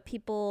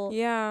people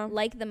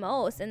like the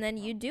most, and then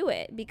you do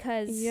it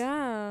because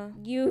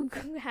you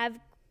have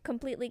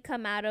completely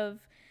come out of,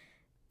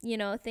 you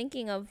know,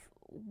 thinking of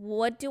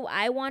what do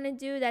I want to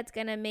do that's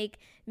gonna make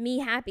me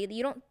happy.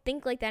 You don't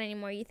think like that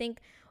anymore. You think,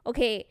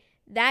 okay,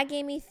 that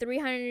gave me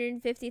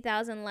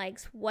 350,000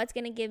 likes. What's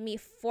going to give me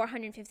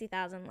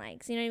 450,000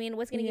 likes? You know what I mean?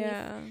 What's going to give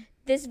me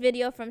this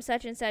video from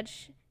such and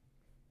such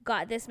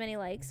got this many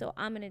likes, so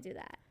I'm gonna do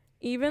that.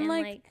 Even And,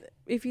 like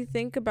if you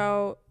think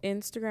about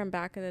Instagram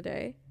back in the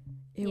day,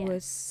 it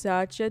was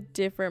such a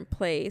different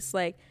place.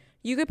 Like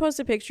you could post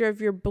a picture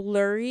of your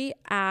blurry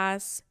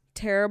ass,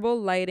 terrible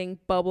lighting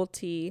bubble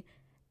tea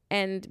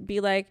and be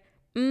like,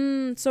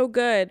 so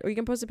good. Or you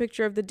can post a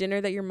picture of the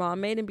dinner that your mom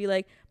made and be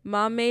like,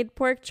 mom made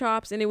pork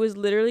chops. And it was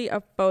literally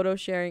a photo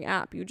sharing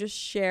app. You just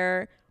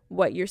share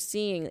what you're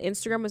seeing.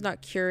 Instagram was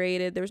not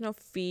curated. There was no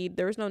feed.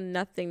 There was no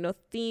nothing, no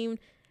theme.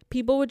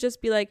 People would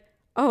just be like,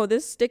 oh,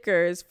 this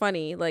sticker is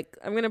funny. Like,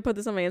 I'm going to put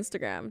this on my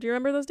Instagram. Do you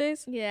remember those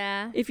days?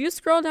 Yeah. If you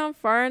scroll down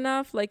far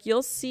enough, like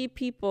you'll see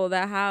people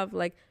that have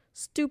like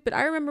stupid.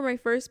 I remember my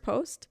first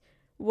post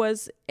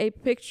was a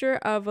picture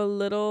of a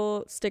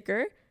little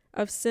sticker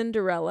of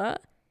Cinderella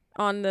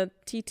on the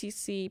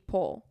TTC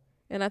pole.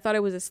 And I thought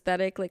it was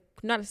aesthetic, like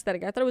not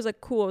aesthetic. I thought it was like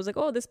cool. I was like,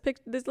 oh, this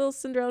little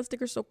Cinderella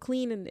sticker is so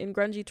clean in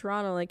grungy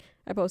Toronto. Like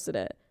I posted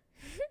it.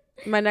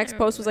 My next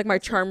post was like my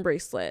charm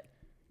bracelet.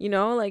 You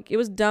know, like it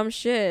was dumb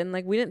shit. And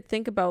like we didn't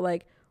think about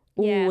like,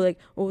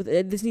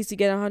 this needs to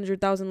get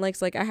 100,000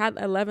 likes. Like I had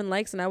 11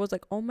 likes and I was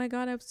like, oh my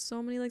God, I have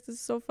so many likes. This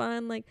is so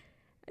fun. Like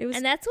it was.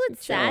 And that's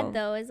what's sad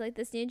though, is like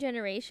this new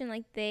generation,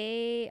 like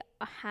they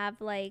have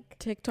like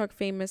TikTok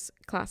famous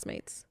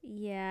classmates.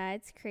 Yeah,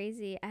 it's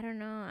crazy. I don't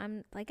know.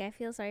 I'm like, I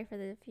feel sorry for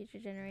the future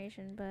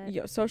generation, but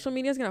Yo, social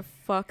media is gonna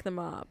fuck them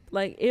up.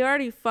 Like it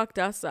already fucked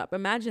us up.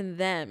 Imagine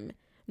them.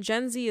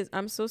 Gen Z is.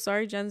 I'm so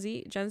sorry, Gen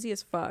Z. Gen Z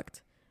is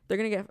fucked.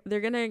 They're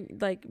gonna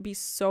like be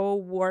so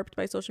warped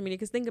by social media.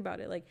 Because think about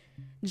it, like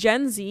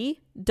Gen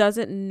Z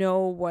doesn't know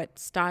what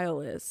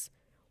style is.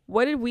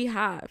 What did we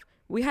have?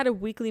 We had a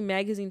weekly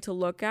magazine to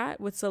look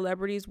at with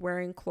celebrities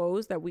wearing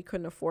clothes that we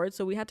couldn't afford,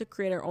 so we had to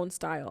create our own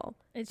style.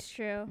 it's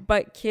true.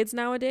 But kids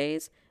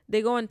nowadays,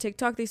 they go on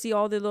TikTok, they see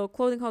all the little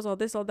clothing hauls, all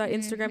this, all that,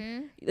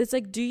 Instagram. It's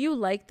like, do you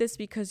like this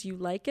because you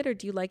like it, or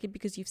do you like it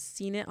because you've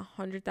seen it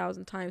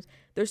 100,000 times?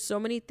 There's so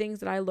many things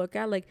that I look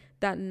at, like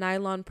that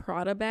nylon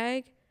Prada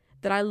bag,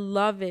 that I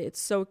love it.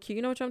 It's so cute.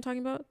 You know what I'm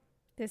talking about?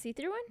 The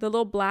see-through one? The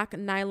little black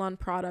nylon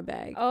Prada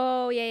bag.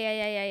 Oh,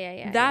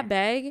 yeah. That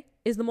bag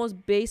is the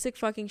most basic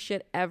fucking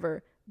shit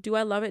ever. Do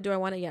I love it? Do I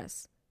want it?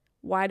 Yes.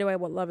 Why do I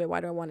love it? Why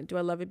do I want it? Do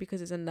I love it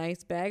because it's a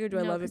nice bag, or do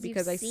I love it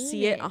because I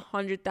see it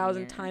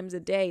 100,000 times a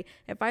day?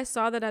 If I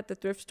saw that at the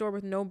thrift store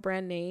with no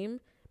brand name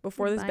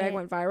before this bag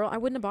went viral, I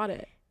wouldn't have bought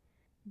it.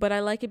 But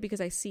I like it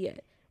because I see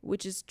it,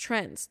 which is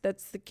trends.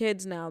 That's the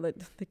kids now.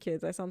 The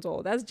kids, I sound so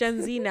old. That's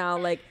Gen Z now.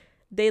 Like,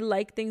 they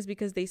like things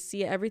because they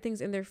see it.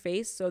 Everything's in their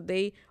face. So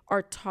they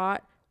are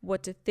taught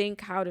what to think,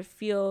 how to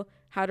feel,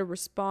 how to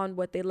respond,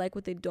 what they like,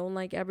 what they don't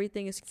like.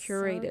 Everything is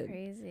curated. So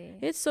crazy.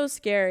 It's so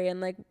scary. And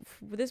like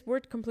this,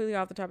 we're completely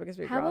off the topic of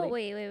spirituality.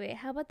 Wait.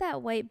 How about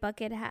that white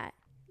bucket hat?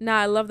 Nah,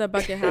 I love that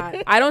bucket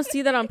hat. I don't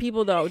see that on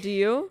people though. Do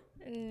you?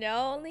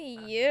 No, only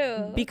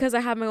you. Because I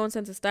have my own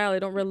sense of style. I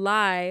don't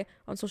rely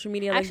on social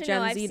media like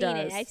Gen Z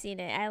does. I've seen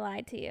it. I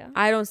lied to you.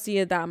 I don't see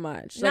it that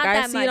much. Not like I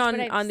that see much,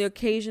 it on the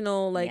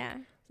occasional like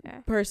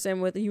Yeah.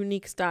 person with a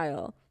unique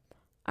style.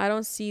 I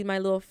don't see my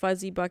little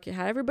fuzzy bucket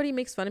hat. Everybody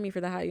makes fun of me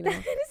for the hat, you know.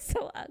 That is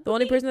so ugly. The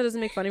only person that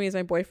doesn't make fun of me is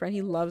my boyfriend.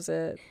 He loves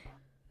it.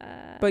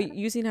 But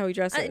you seen how he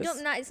dresses?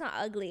 It's not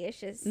ugly. It's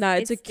just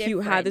it's a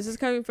cute hat. This is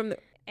coming from the.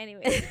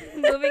 Anyway,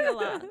 moving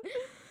along.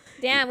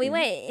 Damn, we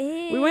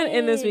went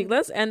in this week.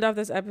 Let's end off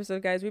this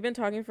episode, guys. We've been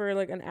talking for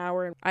like an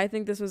hour. I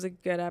think this was a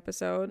good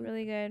episode.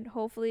 Really good.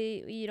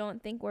 Hopefully you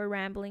don't think we're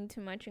rambling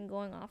too much and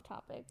going off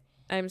topic.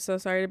 I'm so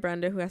sorry to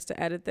Brenda, who has to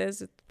edit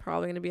this. It's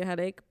probably going to be a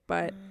headache,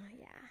 but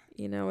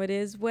you know, it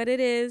is what it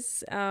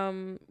is.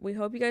 We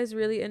hope you guys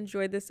really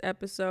enjoyed this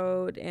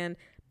episode, and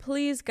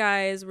please,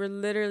 guys, we're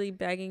literally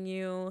begging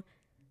you,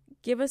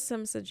 give us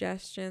some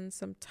suggestions,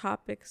 some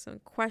topics, some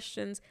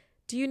questions.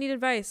 Do you need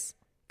advice?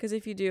 Because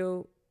if you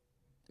do,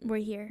 we're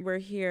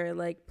here.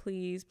 Like,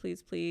 please.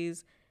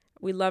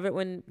 We love it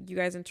when you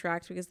guys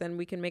interact, because then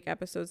we can make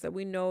episodes that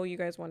we know you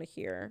guys want to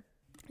hear.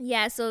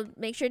 Yeah, so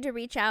make sure to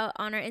reach out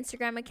on our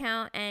Instagram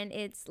account, and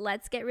it's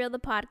Let's Get Real the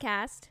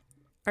Podcast.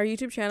 Our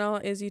YouTube channel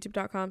is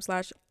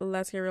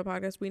youtube.com/Let's Get Real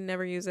Podcast. We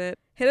never use it.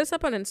 Hit us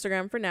up on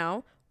Instagram for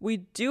now. We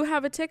do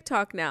have a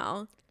TikTok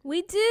now.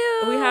 We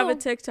do. We have a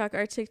TikTok.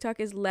 Our TikTok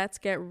is Let's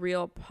Get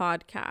Real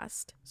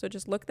Podcast. So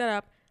just look that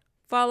up.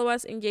 Follow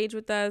us. Engage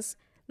with us.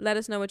 Let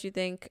us know what you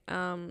think.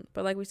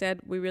 But like we said,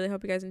 we really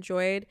hope you guys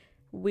enjoyed.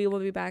 We will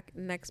be back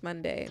next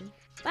Monday.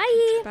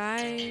 Bye.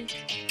 Bye.